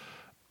now.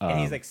 And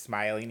he's like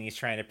smiling, he's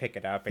trying to pick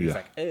it up and he's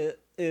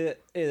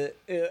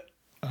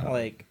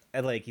like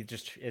like he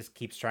just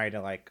keeps trying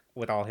to like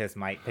with all his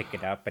might pick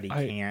it up, but he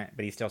can't,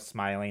 but he's still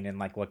smiling and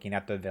like looking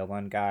at the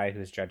villain guy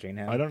who's judging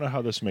him. I don't know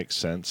how this makes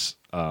sense,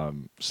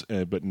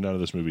 but none of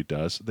this movie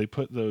does. They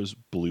put those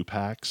blue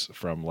packs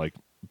from like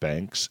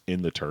banks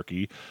in the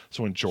turkey.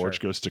 So when George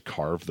Sure. goes to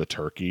carve the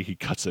turkey, he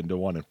cuts into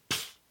one and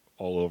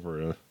all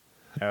over it.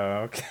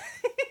 Oh, okay.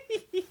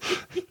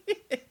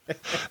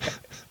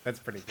 That's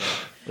pretty good.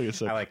 Like I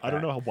said, I like I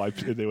don't that. know why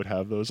they would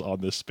have those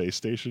on this space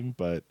station,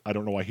 but I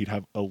don't know why he'd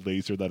have a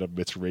laser that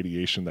emits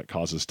radiation that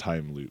causes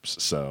time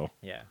loops. So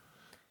Yeah.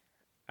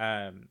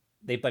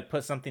 They like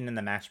put something in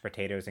the mashed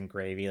potatoes and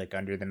gravy, like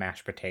under the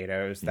mashed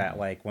potatoes, that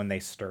like when they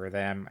stir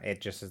them,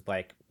 it just is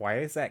like, why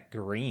is that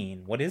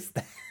green? What is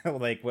that?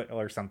 Like what,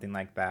 or something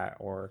like that.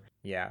 Or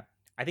yeah,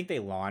 I think they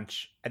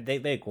launch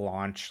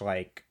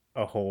like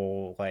a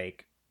whole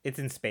like it's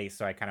in space,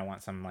 so I kind of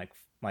want some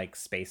like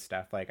space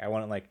stuff. Like I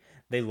want to like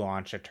they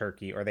launch a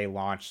turkey, or they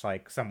launch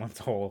like someone's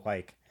whole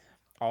like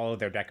all of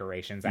their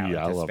decorations out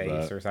Yeah, I into love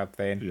space that. or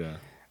something. yeah,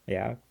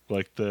 Yeah.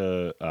 like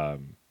the I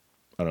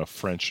don't know,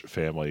 French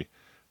family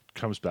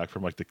comes back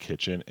from like the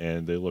kitchen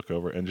and they look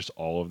over and just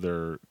all of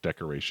their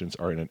decorations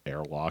are in an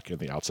airlock and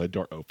the outside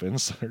door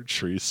opens. Their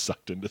tree's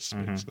sucked into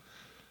space.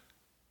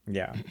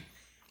 Yeah.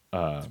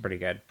 It's pretty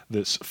good.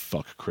 This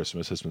fuck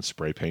Christmas has been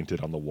spray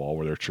painted on the wall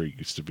where their tree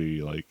used to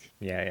be. Like,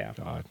 Yeah, yeah.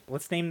 God.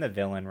 Let's name the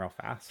villain real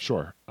fast.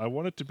 Sure. I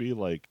want it to be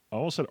like, I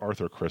almost said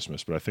Arthur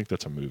Christmas, but I think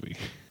that's a movie.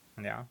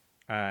 Yeah.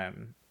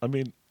 I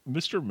mean,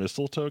 Mr.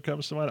 Mistletoe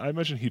comes to mind. I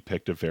imagine he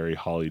picked a very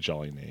holly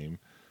jolly name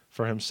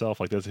for himself.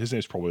 Like his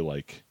name's probably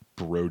like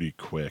Brody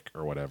Quick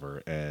or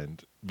whatever.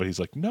 But he's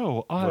like,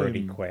 no,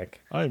 Brody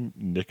Quick. I'm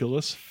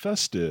Nicholas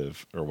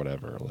Festive or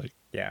whatever. Like,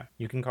 Yeah.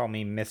 You can call me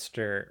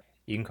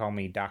You can call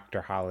me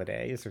Dr.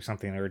 Holidays or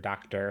something, or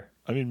Dr.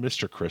 I mean,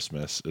 Mr.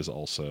 Christmas is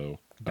also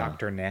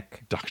Dr.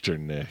 Nick. Dr.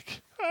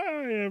 Nick.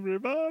 Hi,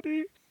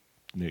 everybody.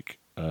 Nick.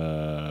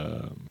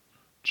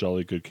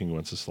 Jolly Good King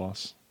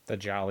Wenceslas. The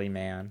Jolly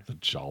Man. The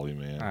Jolly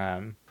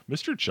Man.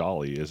 Mr.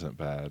 Jolly isn't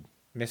bad.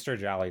 Mr.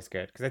 Jolly's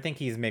good because I think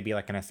he's maybe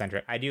like an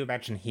eccentric. I do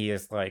imagine he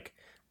is like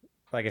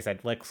I said,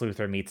 Lex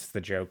Luthor meets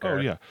the Joker.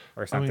 Oh, yeah.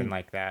 Or something I mean,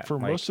 like that. For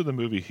like, most of the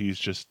movie, he's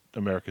just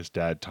America's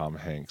dad, Tom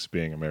Hanks,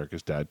 being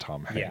America's dad,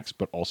 Tom Hanks,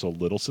 but also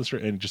little sister,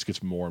 and it just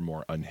gets more and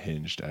more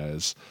unhinged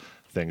as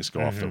things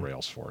go off the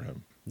rails for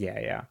him. Yeah,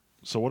 yeah.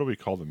 So what do we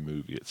call the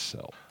movie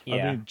itself?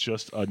 Yeah. I mean,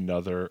 just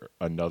another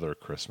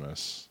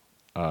Christmas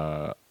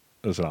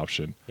as an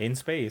option. In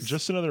space.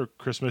 Just another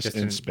Christmas Just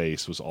in in-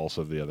 space was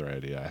also the other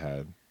idea I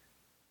had.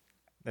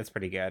 That's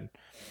pretty good.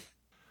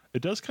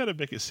 It does kind of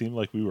make it seem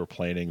like we were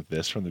planning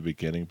this from the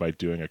beginning by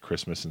doing a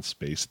Christmas in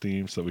space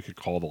theme, so that we could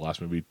call the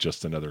last movie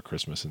just another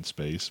Christmas in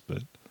space.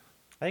 But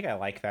I think I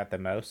like that the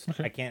most.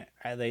 Okay. I can't.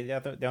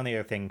 The only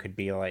other thing could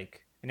be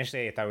like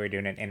initially I thought we were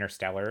doing an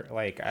Interstellar,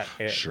 like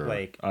Sure.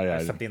 like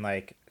something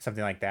like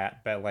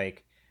that. But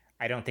like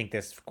I don't think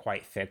this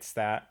quite fits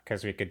that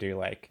because we could do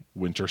like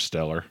Winter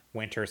Stellar.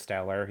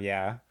 Winterstellar.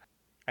 Yeah,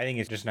 I think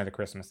it's just another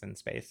Christmas in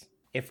space.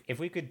 If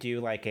we could do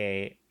like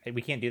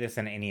we can't do this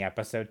in any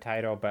episode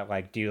title, but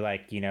like do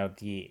like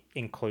the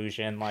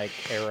inclusion like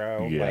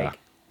arrow Yeah,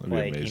 that'd be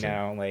like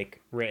amazing. like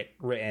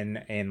written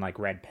in like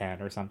red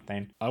pen or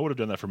something. I would have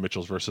done that for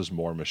Mitchell's versus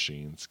More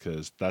Machines,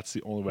 because that's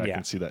the only way I Yeah.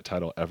 can see that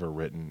title ever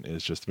written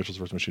is just Mitchell's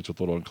versus Machines with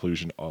a little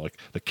inclusion, like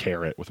the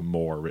carrot with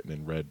more written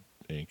in red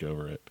ink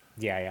over it.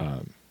 Yeah, yeah.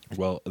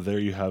 Well, there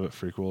you have it,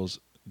 frequels.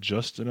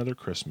 Just another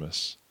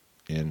Christmas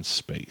in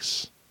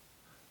space.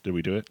 Did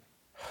we do it?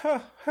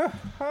 Oh,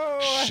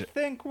 Shit. I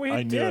think we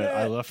I did knew it. it.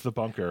 I left the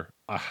bunker.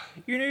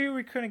 You knew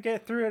we couldn't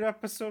get through an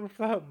episode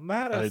without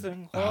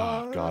Madison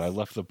Claus. God, I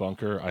left the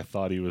bunker. I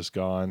thought he was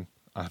gone.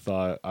 I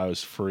thought I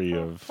was free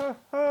of.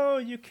 Oh,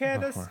 you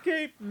can't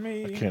escape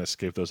me. I can't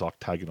escape those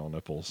octagonal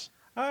nipples.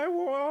 I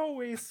will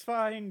always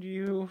find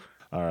you.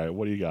 All right,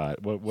 what do you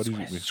got? What did you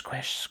get me?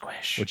 Squish,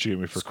 squish. What you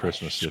get me for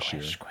Christmas this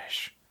year?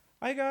 Squish.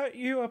 I got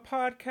you a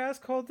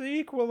podcast called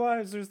The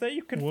Equalizers that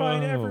you can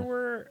find Whoa.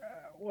 everywhere.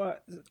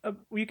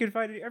 You can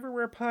find it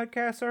everywhere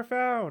podcasts are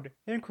found,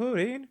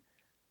 including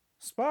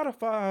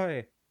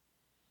Spotify,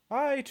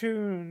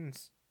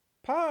 iTunes,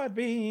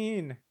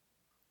 Podbean,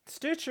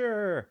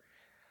 Stitcher,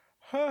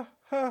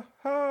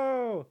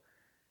 ho.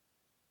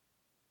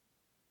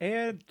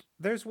 And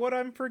there's what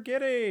I'm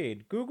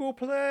forgetting, Google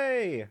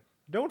Play.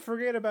 Don't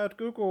forget about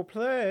Google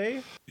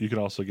Play. You can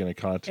also get in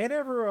contact. And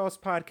everywhere else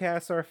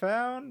podcasts are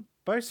found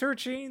by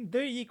searching The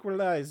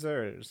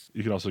Equalizers.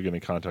 You can also get in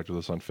contact with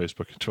us on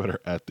Facebook and Twitter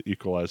at The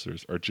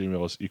Equalizers. Our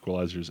Gmail is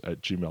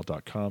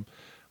equalizers@gmail.com.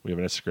 We have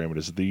an Instagram. It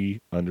is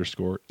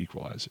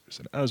 _equalizers.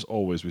 And as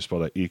always, we spell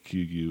that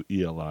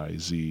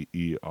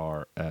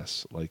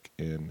EQUELIZERS, like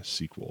in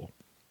sequel.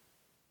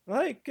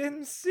 Like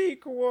in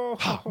sequel.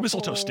 Ha!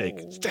 Mistletoe steak.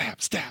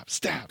 Stab, stab,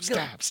 stab,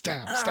 stab,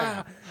 stab,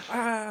 stab.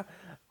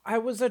 I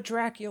was a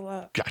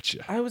Dracula.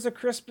 Gotcha. I was a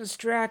Christmas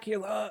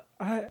Dracula.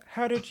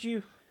 How did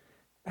you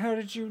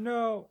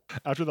know?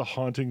 After the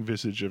haunting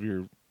visage of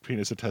your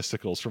penis and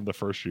testicles from the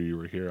first year you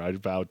were here, I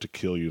vowed to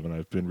kill you, and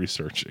I've been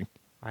researching.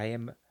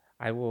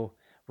 I will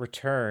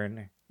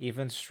return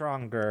even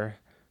stronger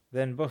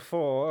than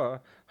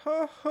before.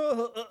 Of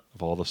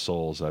all the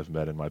souls I've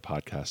met in my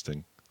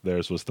podcasting,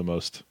 theirs was the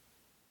most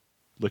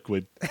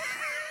liquid.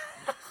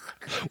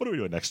 What are we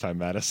doing next time,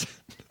 Mattis?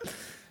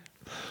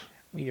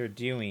 We are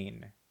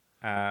doing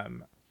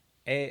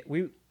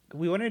We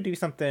want to do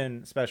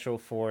something special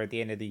for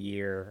the end of the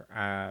year,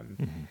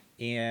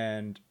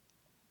 and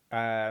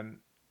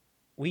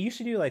we used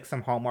to do like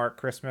some Hallmark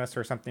Christmas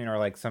or something, or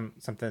like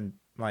something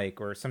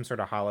like, or some sort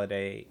of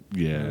holiday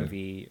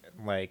movie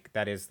like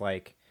that is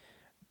like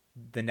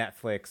the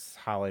Netflix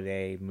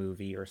holiday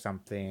movie or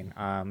something.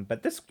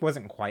 But this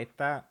wasn't quite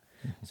that.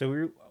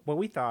 So what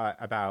we thought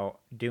about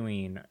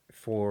doing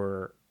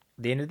for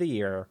the end of the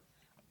year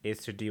is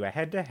to do a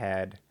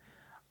head-to-head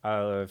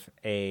of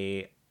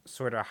a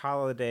sort of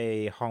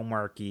holiday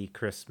Hallmarky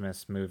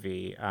Christmas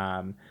movie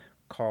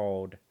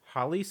called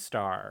Holly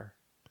Star,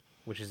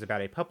 which is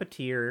about a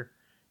puppeteer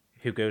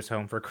who goes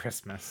home for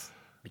Christmas.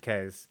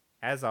 Because,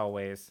 as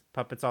always,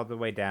 puppets all the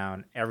way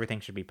down. Everything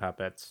should be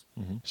puppets.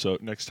 So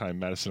next time,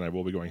 Madison and I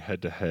will be going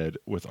head-to-head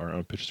with our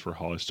own pitches for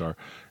Holly Star,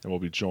 and we'll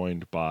be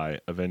joined by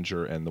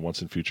Avenger and the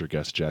once and future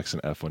guest Jackson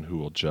Eflin, who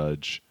will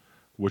judge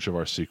which of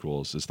our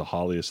sequels is the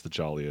holliest, the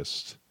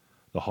jolliest,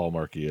 the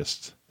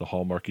hallmarkiest, the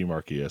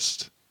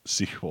hallmarky-markiest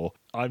sequel.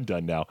 I'm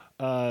done now.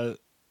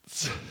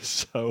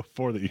 So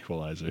for the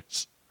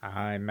Equalizers,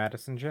 I'm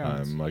Madison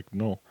Jones. I'm Mike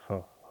Knoll.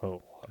 Ho,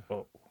 ho,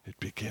 ho. It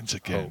begins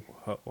again.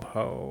 Ho,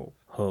 ho,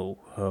 ho,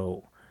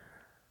 ho,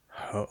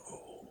 ho.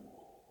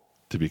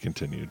 To be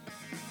continued.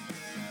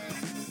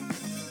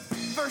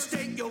 First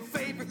take your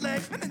favorite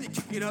leg, and then you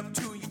kick it up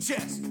to your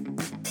chest.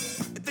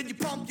 And then you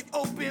pump your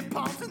open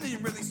palms, and then you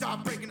really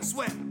start breaking a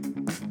sweat.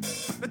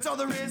 That's all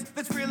there is,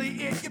 that's really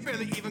it. You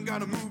barely even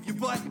gotta move your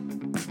butt.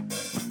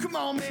 Come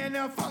on, man,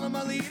 now follow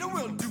my lead, and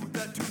we'll do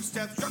the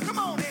two-step strut. Come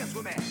on.